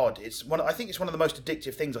odd. I think it's one of the most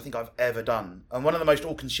addictive things I think I've ever done, and one of the most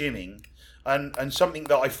all-consuming, and something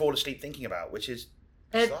that I fall asleep thinking about, which is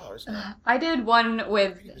bizarre, isn't it? I did one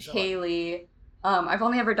with Haley. I've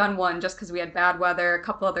only ever done one just because we had bad weather a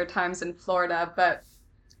couple other times in Florida, but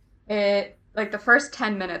the first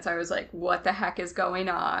 10 minutes I was like, what the heck is going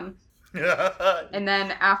on? And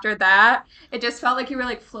then after that, it just felt like you were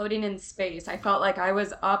like floating in space. I felt like I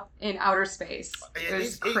was up in outer space. It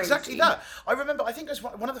was crazy. Exactly that. I remember, I think it was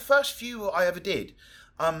one of the first few I ever did.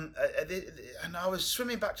 And I was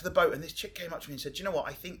swimming back to the boat, and this chick came up to me and said, "Do you know what?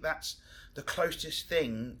 I think that's the closest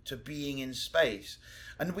thing to being in space."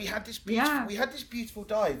 And we had this beautiful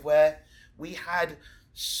dive where we had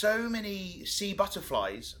so many sea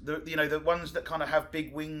butterflies, the ones that kind of have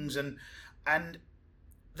big wings, and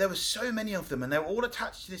there were so many of them, and they were all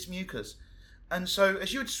attached to this mucus. And so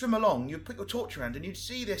as you would swim along, you'd put your torch around and you'd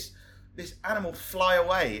see this animal fly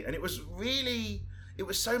away. And it was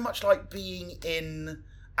so much like being in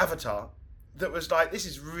Avatar, that was like, this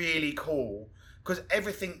is really cool, because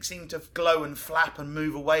everything seemed to glow and flap and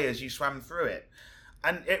move away as you swam through it.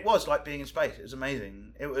 And it was like being in space. It was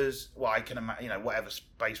amazing. It was, I can imagine, whatever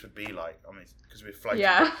space would be like. I mean, because we're floating.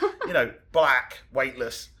 Yeah. Black,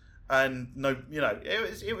 weightless. And no,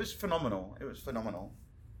 it was phenomenal. It was phenomenal.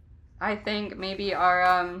 I think maybe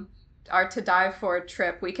our to dive for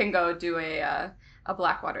trip, we can go do a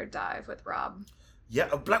Blackwater dive with Rob. Yeah,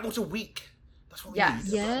 a Blackwater week. That's what we need.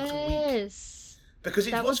 Yes. Because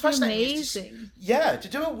that what's would be amazing. To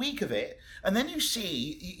do a week of it, and then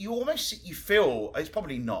you almost feel, it's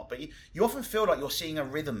probably not, but you often feel like you're seeing a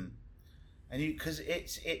rhythm, and because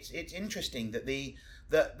it's interesting that the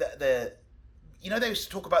they used to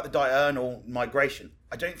talk about the diurnal migration.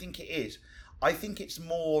 I don't think it is. I think it's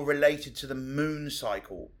more related to the moon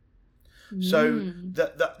cycle. So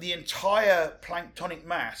the entire planktonic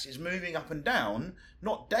mass is moving up and down,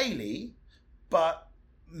 not daily, but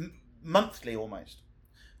monthly almost.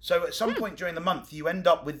 So at some point during the month, you end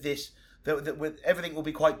up with this, with everything will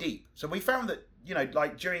be quite deep. So we found that,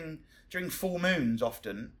 like during full moons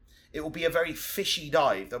often, it will be a very fishy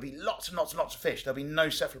dive. There'll be lots and lots and lots of fish. There'll be no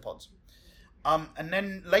cephalopods. And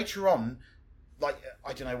then later on, like,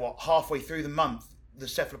 I don't know what, halfway through the month, the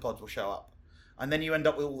cephalopods will show up. And then you end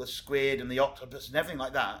up with all the squid and the octopus and everything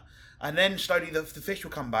like that. And then slowly the fish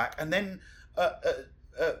will come back. And then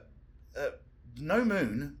no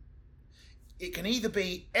moon, it can either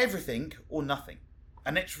be everything or nothing.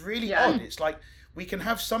 And it's really odd. It's like we can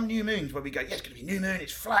have some new moons where we go, it's going to be new moon,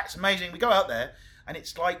 it's flat, it's amazing. We go out there and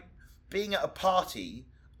it's like being at a party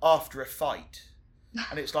after a fight.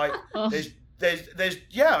 And it's like, there's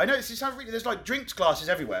I know, it sounds really, there's like drinks glasses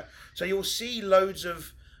everywhere. So you'll see loads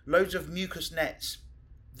of mucus nets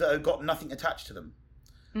that have got nothing attached to them.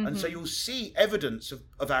 Mm-hmm. And so you'll see evidence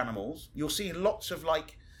of animals. You'll see lots of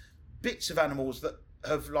like bits of animals that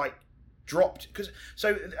have like dropped, because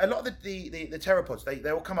so a lot of the pteropods, they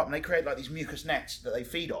all come up and they create like these mucus nets that they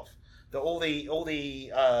feed off, that all the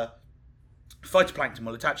phytoplankton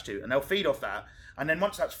will attach to, and they'll feed off that. And then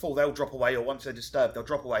once that's full, they'll drop away, or once they're disturbed, they'll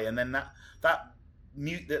drop away, and then that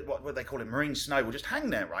what they call it, marine snow, will just hang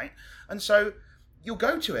there, right? And so you'll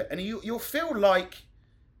go to it, and you'll feel like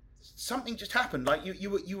something just happened, like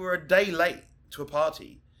you were a day late to a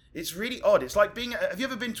party. It's really odd. It's like have you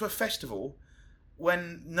ever been to a festival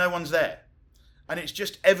when no one's there, and it's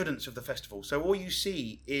just evidence of the festival? So all you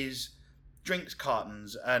see is drinks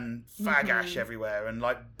cartons and fag ash everywhere, and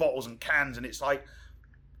like bottles and cans, and it's like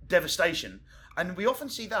devastation. And we often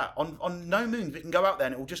see that on no moons. We can go out there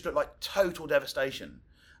and it will just look like total devastation.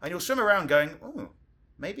 And you'll swim around going, oh,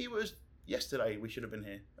 maybe it was yesterday we should have been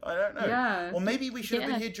here. I don't know. Yeah. Or maybe we should have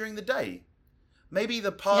been here during the day. Maybe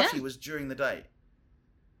the party was during the day.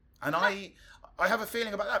 And I have a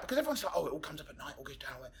feeling about that, because everyone's like, it all comes up at night, all goes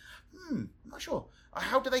down. I'm not sure.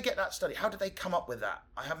 How do they get that study? How do they come up with that?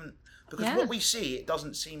 I haven't, because what we see, it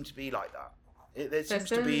doesn't seem to be like that. There seems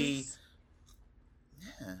to be...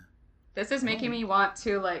 Yeah. This is making me want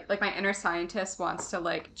to, like my inner scientist wants to,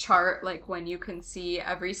 like, chart, like, when you can see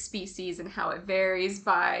every species and how it varies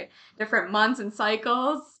by different months and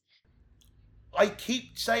cycles. I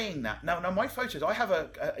keep saying that. Now my photos, I have a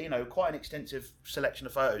quite an extensive selection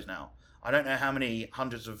of photos now. I don't know how many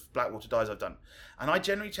hundreds of Blackwater dives I've done. And I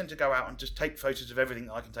generally tend to go out and just take photos of everything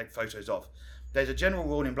that I can take photos of. There's a general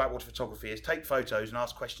rule in Blackwater photography, is take photos and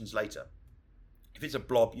ask questions later. If it's a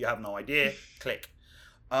blob, you have no idea, click.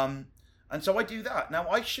 And so I do that. Now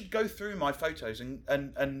I should go through my photos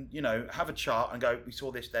and you know, have a chart and go, we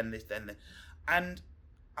saw this, then this, then this. And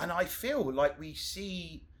I feel like we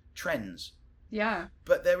see trends. Yeah.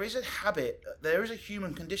 But there is a habit, there is a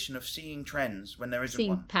human condition of seeing trends when there isn't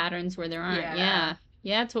Seeing one. patterns where there aren't. Yeah.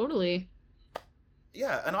 Yeah, totally.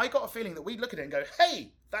 Yeah, and I got a feeling that we look at it and go,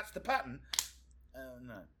 hey, that's the pattern.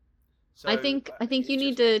 No. So, I think you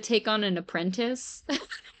need to take on an apprentice.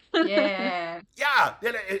 Yeah. Yeah,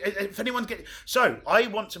 if anyone's getting... So, I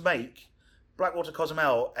want to make Blackwater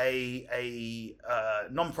Cozumel a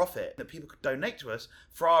non-profit that people could donate to us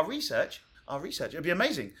for our research. It'd be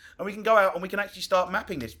amazing. And we can go out and we can actually start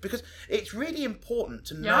mapping this, because it's really important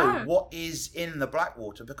to know what is in the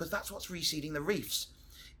Blackwater, because that's what's reseeding the reefs.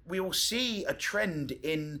 We will see a trend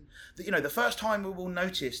in, the first time we will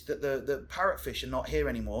notice that the parrotfish are not here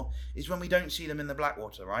anymore is when we don't see them in the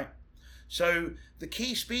Blackwater, right? So the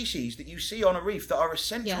key species that you see on a reef that are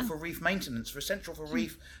essential for reef maintenance, essential for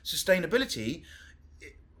reef sustainability,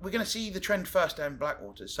 we're going to see the trend first down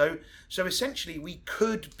Blackwater. So essentially we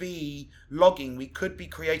could be logging, we could be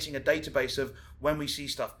creating a database of when we see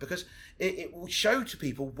stuff, because it will show to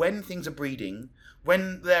people when things are breeding,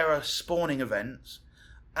 when there are spawning events.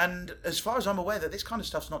 And as far as I'm aware, that this kind of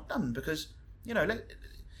stuff's not done, because,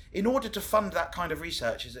 in order to fund that kind of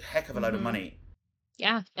research is a heck of a load of money.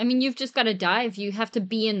 Yeah. I mean, you've just got to dive. You have to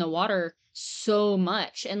be in the water so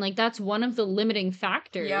much. And, that's one of the limiting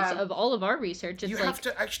factors of all of our research. It's have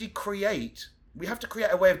to actually we have to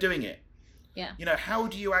create a way of doing it. Yeah. How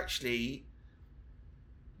do you actually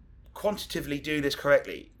quantitatively do this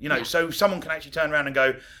correctly? So someone can actually turn around and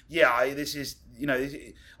go, this is...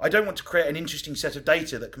 I don't want to create an interesting set of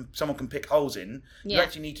data that someone can pick holes in. You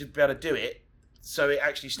actually need to be able to do it so it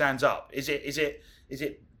actually stands up. Is it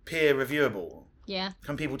peer reviewable? Yeah.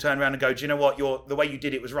 Can people turn around and go, do you know what, the way you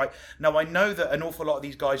did it was right? Now, I know that an awful lot of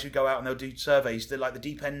these guys who go out and they'll do surveys, they're like the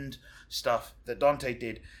deep end stuff that Dante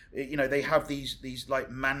did. They have these like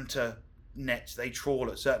manta nets they trawl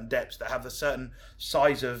at certain depths that have a certain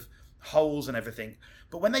size of holes and everything.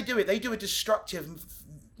 But when they do it, they do a destructive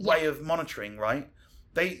way of monitoring, right?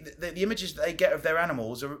 The images that they get of their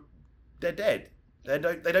animals they're dead. They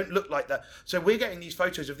don't look like that. So we're getting these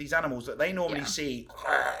photos of these animals that they normally see,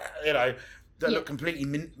 that look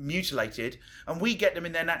completely mutilated, and we get them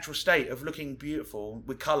in their natural state of looking beautiful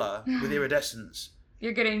with colour, with iridescence.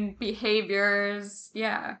 You're getting behaviors,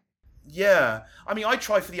 Yeah, I mean, I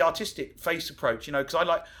try for the artistic face approach,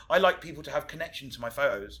 because I like people to have connection to my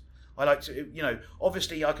photos. I like to,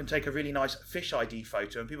 obviously I can take a really nice fish ID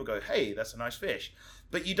photo and people go, hey, that's a nice fish.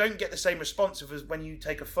 But you don't get the same response as when you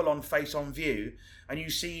take a full-on face-on view and you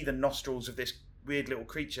see the nostrils of this weird little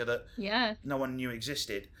creature that no one knew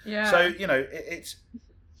existed. Yeah. So, it's...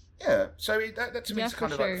 Yeah, so that to me is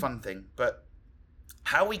kind of like a fun thing. But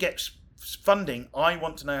how we get funding, I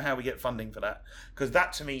want to know how we get funding for that. Because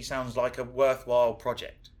that to me sounds like a worthwhile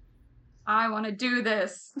project. I want to do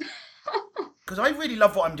this. Because I really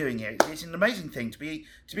love what I'm doing here. It's an amazing thing to be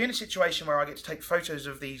in a situation where I get to take photos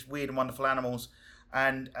of these weird and wonderful animals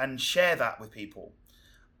and share that with people.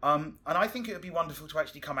 And I think it would be wonderful to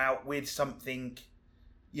actually come out with something,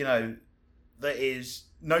 that is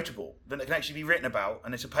notable, that can actually be written about,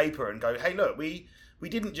 and it's a paper and go, hey, look, we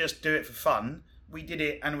didn't just do it for fun, we did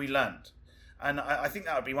it and we learned. And I think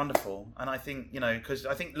that would be wonderful. And I think, because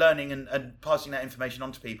I think learning and passing that information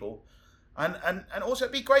on to people. And also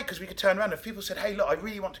it'd be great because we could turn around if people said, hey, look, I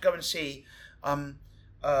really want to go and see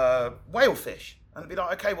whalefish. And it'd be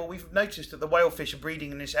like, okay, well, we've noticed that the whalefish are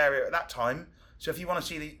breeding in this area at that time. So if you want to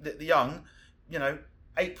see the young,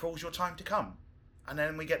 April's your time to come. And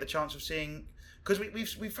then we get the chance of seeing... Because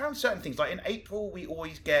we've found certain things. Like in April, we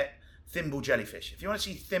always get thimble jellyfish. If you want to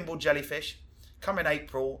see thimble jellyfish, come in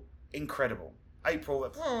April. Incredible. April,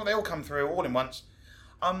 they all come through all in once.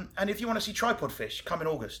 And if you want to see tripod fish, come in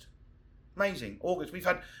August. Amazing. August.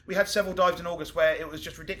 We had several dives in August where it was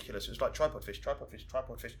just ridiculous. It was like tripod fish.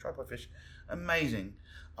 Amazing.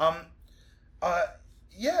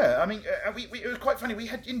 Yeah, I mean, it was quite funny. We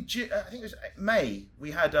had in I think it was May.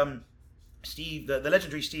 We had Steve, the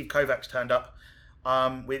legendary Steve Kovacs turned up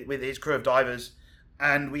with his crew of divers,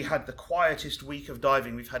 and we had the quietest week of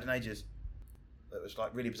diving we've had in ages. It was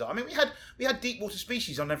like really bizarre. I mean, we had deep water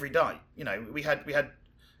species on every dive. We had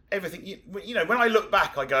everything. When I look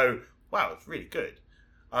back, I go, wow, it's really good.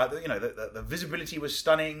 The visibility was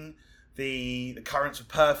stunning. The currents were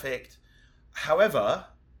perfect. However,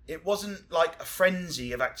 it wasn't like a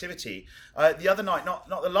frenzy of activity. The other night, not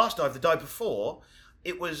the last dive, the dive before,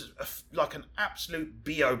 it was like an absolute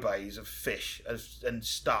beobays of fish and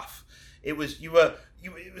stuff. It was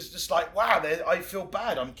it was just like, wow, I feel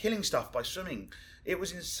bad. I'm killing stuff by swimming. It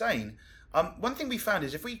was insane. One thing we found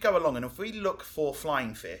is if we go along and if we look for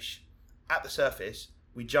flying fish at the surface,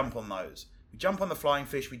 we jump on those. We jump on the flying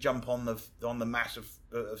fish. We jump on the mass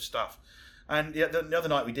of stuff. And the other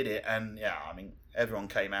night we did it, and yeah, I mean, everyone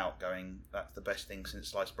came out going, "That's the best thing since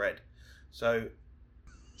sliced bread."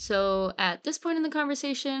 So at this point in the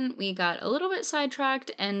conversation, we got a little bit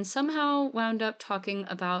sidetracked and somehow wound up talking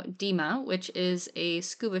about DEMA, which is a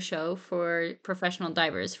scuba show for professional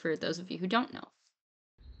divers, for those of you who don't know.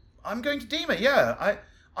 I'm going to DEMA. Yeah,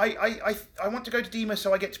 I want to go to DEMA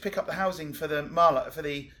so I get to pick up the housing for the Marla for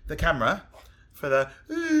the camera, for the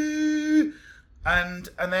and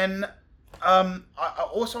then I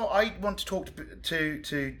want to talk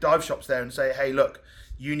to dive shops there and say, hey, look,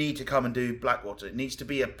 you need to come and do Blackwater. It needs to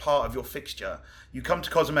be a part of your fixture. You come to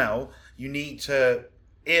Cozumel, you need to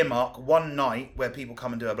earmark one night where people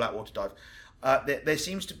come and do a Blackwater dive. There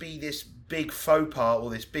seems to be this big faux pas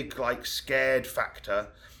or this big like scared factor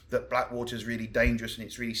that Blackwater is really dangerous and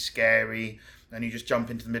it's really scary and you just jump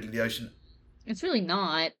into the middle of the ocean. It's really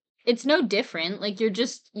not. It's no different. Like you're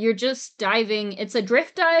just diving. It's a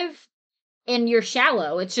drift dive and you're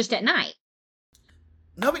shallow. It's just at night.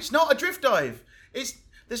 No, it's not a drift dive.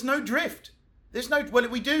 There's no drift.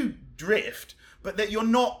 We do drift, but that you're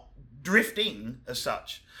not drifting as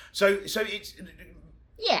such. So it's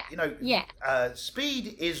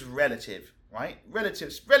speed is relative, right?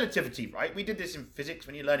 Relativity, right? We did this in physics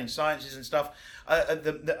when you're learning sciences and stuff.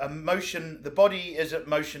 The motion, the body is at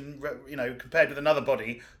motion, compared with another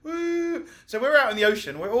body. So we're out in the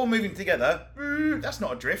ocean, we're all moving together. That's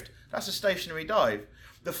not a drift. That's a stationary dive.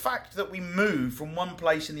 The fact that we move from one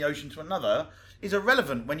place in the ocean to another is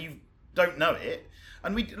irrelevant when you don't know it.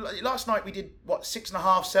 And last night we did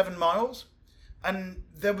 6.5, 7 miles, and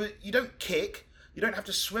you don't kick, you don't have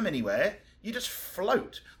to swim anywhere, you just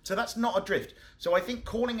float. So that's not a drift. So I think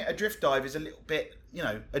calling it a drift dive is a little bit,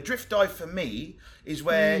 a drift dive for me is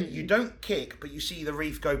where you don't kick, but you see the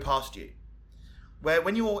reef go past you. Where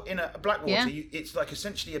when you're in a Blackwater, it's like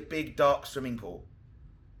essentially a big dark swimming pool,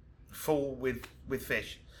 full with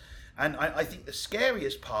fish. And I think the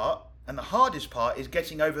scariest part and the hardest part is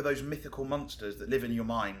getting over those mythical monsters that live in your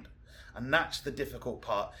mind. And that's the difficult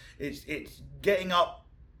part. It's getting up,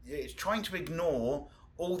 it's trying to ignore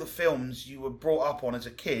all the films you were brought up on as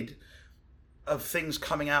a kid of things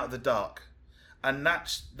coming out of the dark. And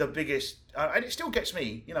that's the biggest, and it still gets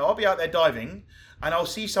me. I'll be out there diving and I'll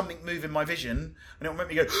see something move in my vision and it'll make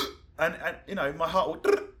me go, and my heart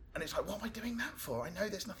will, and it's like, what am I doing that for? I know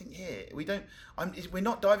there's nothing here. We're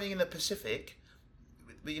not diving in the Pacific.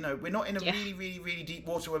 We're not in a really, really, really deep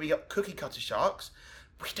water where we got cookie cutter sharks.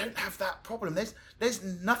 We don't have that problem. There's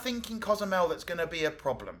nothing in Cozumel that's going to be a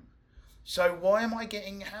problem. So why am I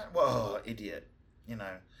getting... idiot.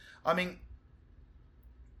 I mean,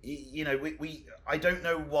 I don't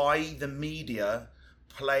know why the media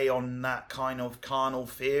play on that kind of carnal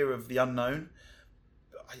fear of the unknown.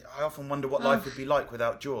 I often wonder what life would be like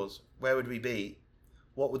without Jaws. Where would we be?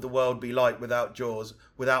 What would the world be like without Jaws,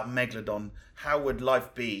 without Megalodon? How would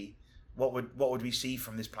life be? What would we see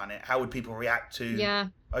from this planet? How would people react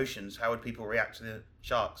to oceans? How would people react to the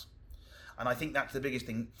sharks? And I think that's the biggest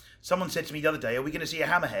thing. Someone said to me the other day, are we going to see a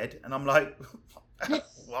hammerhead? And I'm like,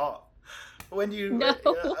 what? When do you... No.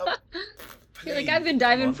 You're like, I've been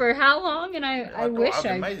diving for how long? And I wish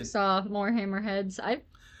I saw more hammerheads.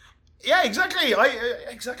 Yeah, exactly.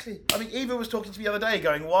 Exactly. I mean, Eva was talking to me the other day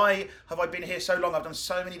going, why have I been here so long? I've done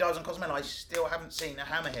so many dives on Cozumel. I still haven't seen a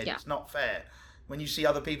hammerhead. Yeah. It's not fair. When you see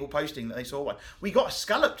other people posting that they saw one. We got a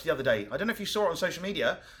scalloped the other day. I don't know if you saw it on social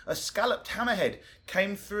media. A scalloped hammerhead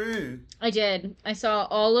came through. I did. I saw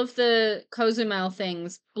all of the Cozumel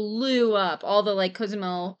things blew up. All the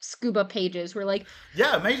Cozumel scuba pages were like...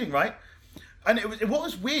 Yeah, amazing, right? And what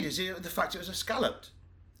was weird is the fact it was a scalloped.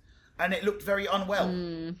 And it looked very unwell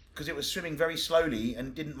because it was swimming very slowly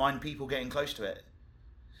and didn't mind people getting close to it.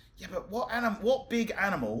 Yeah, but what big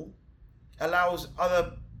animal allows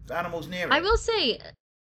other animals near it? I will say,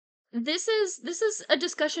 this is a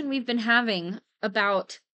discussion we've been having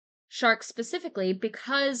about sharks specifically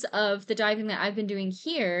because of the diving that I've been doing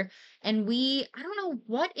here. And I don't know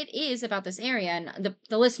what it is about this area. And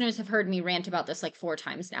the listeners have heard me rant about this 4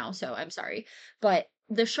 times now, so I'm sorry. But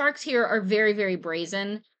the sharks here are very, very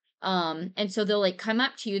brazen. And so they'll come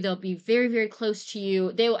up to you, they'll be very, very close to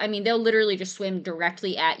you. They'll literally just swim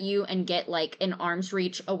directly at you and get an arm's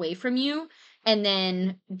reach away from you and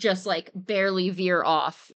then just barely veer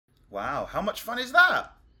off. Wow, how much fun is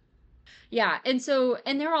that? Yeah, and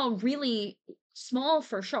they're all really small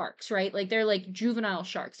for sharks, right? They're juvenile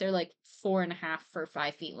sharks. They're 4.5 or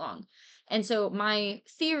 5 feet long. And so my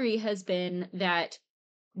theory has been that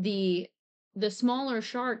the the smaller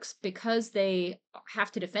sharks, because they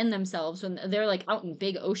have to defend themselves when they're like out in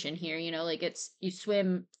big ocean here, like it's you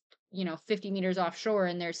swim, 50 meters offshore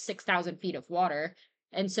and there's 6,000 feet of water.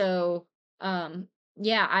 And so,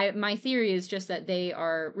 yeah, my theory is just that they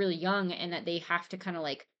are really young and that they have to kind of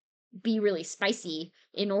like be really spicy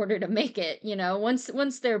in order to make it.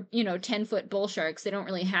 Once they're 10-foot bull sharks, they don't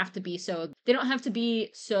really have to be so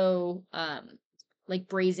like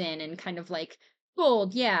brazen and kind of like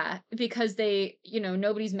bold, yeah, because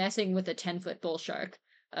nobody's messing with a 10-foot bull shark.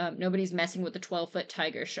 Nobody's messing with a 12-foot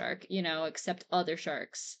tiger shark, except other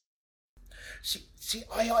sharks. See,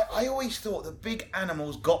 I always thought that big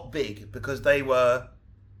animals got big because they were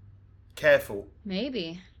careful.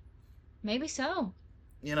 Maybe so.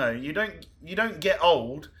 You don't get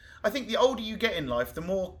old. I think the older you get in life, the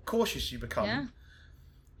more cautious you become.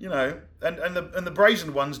 Yeah. And the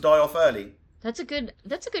brazen ones die off early. That's a good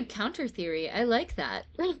counter theory. I like that.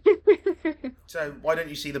 So why don't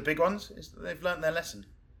you see the big ones? They've learned their lesson.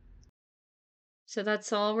 So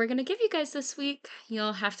that's all we're going to give you guys this week.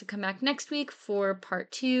 You'll have to come back next week for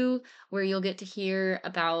part 2, where you'll get to hear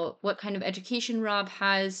about what kind of education Rob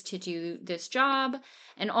has to do this job,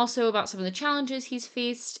 and also about some of the challenges he's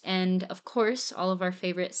faced, and of course, all of our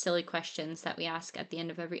favorite silly questions that we ask at the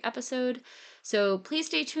end of every episode. So please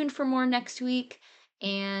stay tuned for more next week.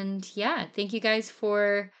 And yeah, thank you guys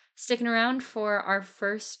for sticking around for our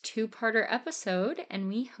first 2-parter episode, and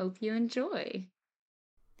we hope you enjoy.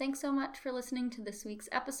 Thanks so much for listening to this week's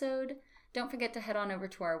episode. Don't forget to head on over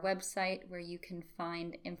to our website, where you can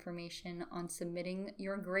find information on submitting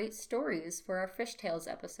your great stories for our Fish Tales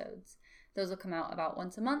episodes. Those will come out about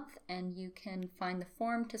once a month, and you can find the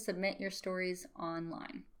form to submit your stories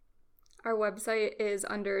online. Our website is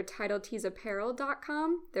under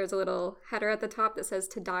TidalTeesApparel.com. There's a little header at the top that says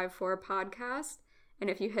To Dive For Podcast. And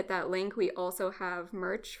if you hit that link, we also have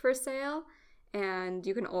merch for sale. And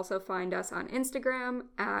you can also find us on Instagram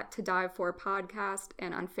at To Dive For Podcast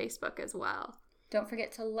and on Facebook as well. Don't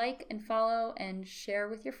forget to like and follow and share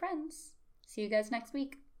with your friends. See you guys next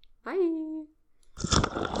week. Bye.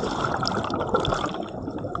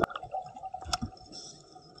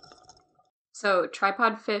 So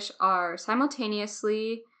tripod fish are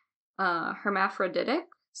simultaneously hermaphroditic.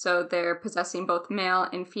 So they're possessing both male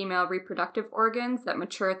and female reproductive organs that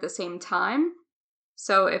mature at the same time.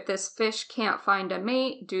 So if this fish can't find a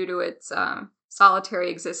mate due to its solitary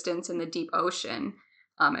existence in the deep ocean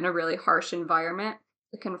in a really harsh environment,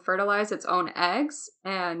 it can fertilize its own eggs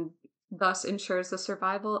and thus ensures the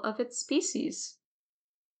survival of its species.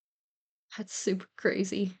 That's super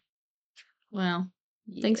crazy. Wow.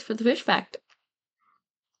 Yeah. Thanks for the fish fact.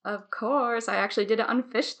 Of course. I actually did it on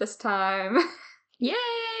fish this time.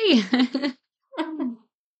 Yay!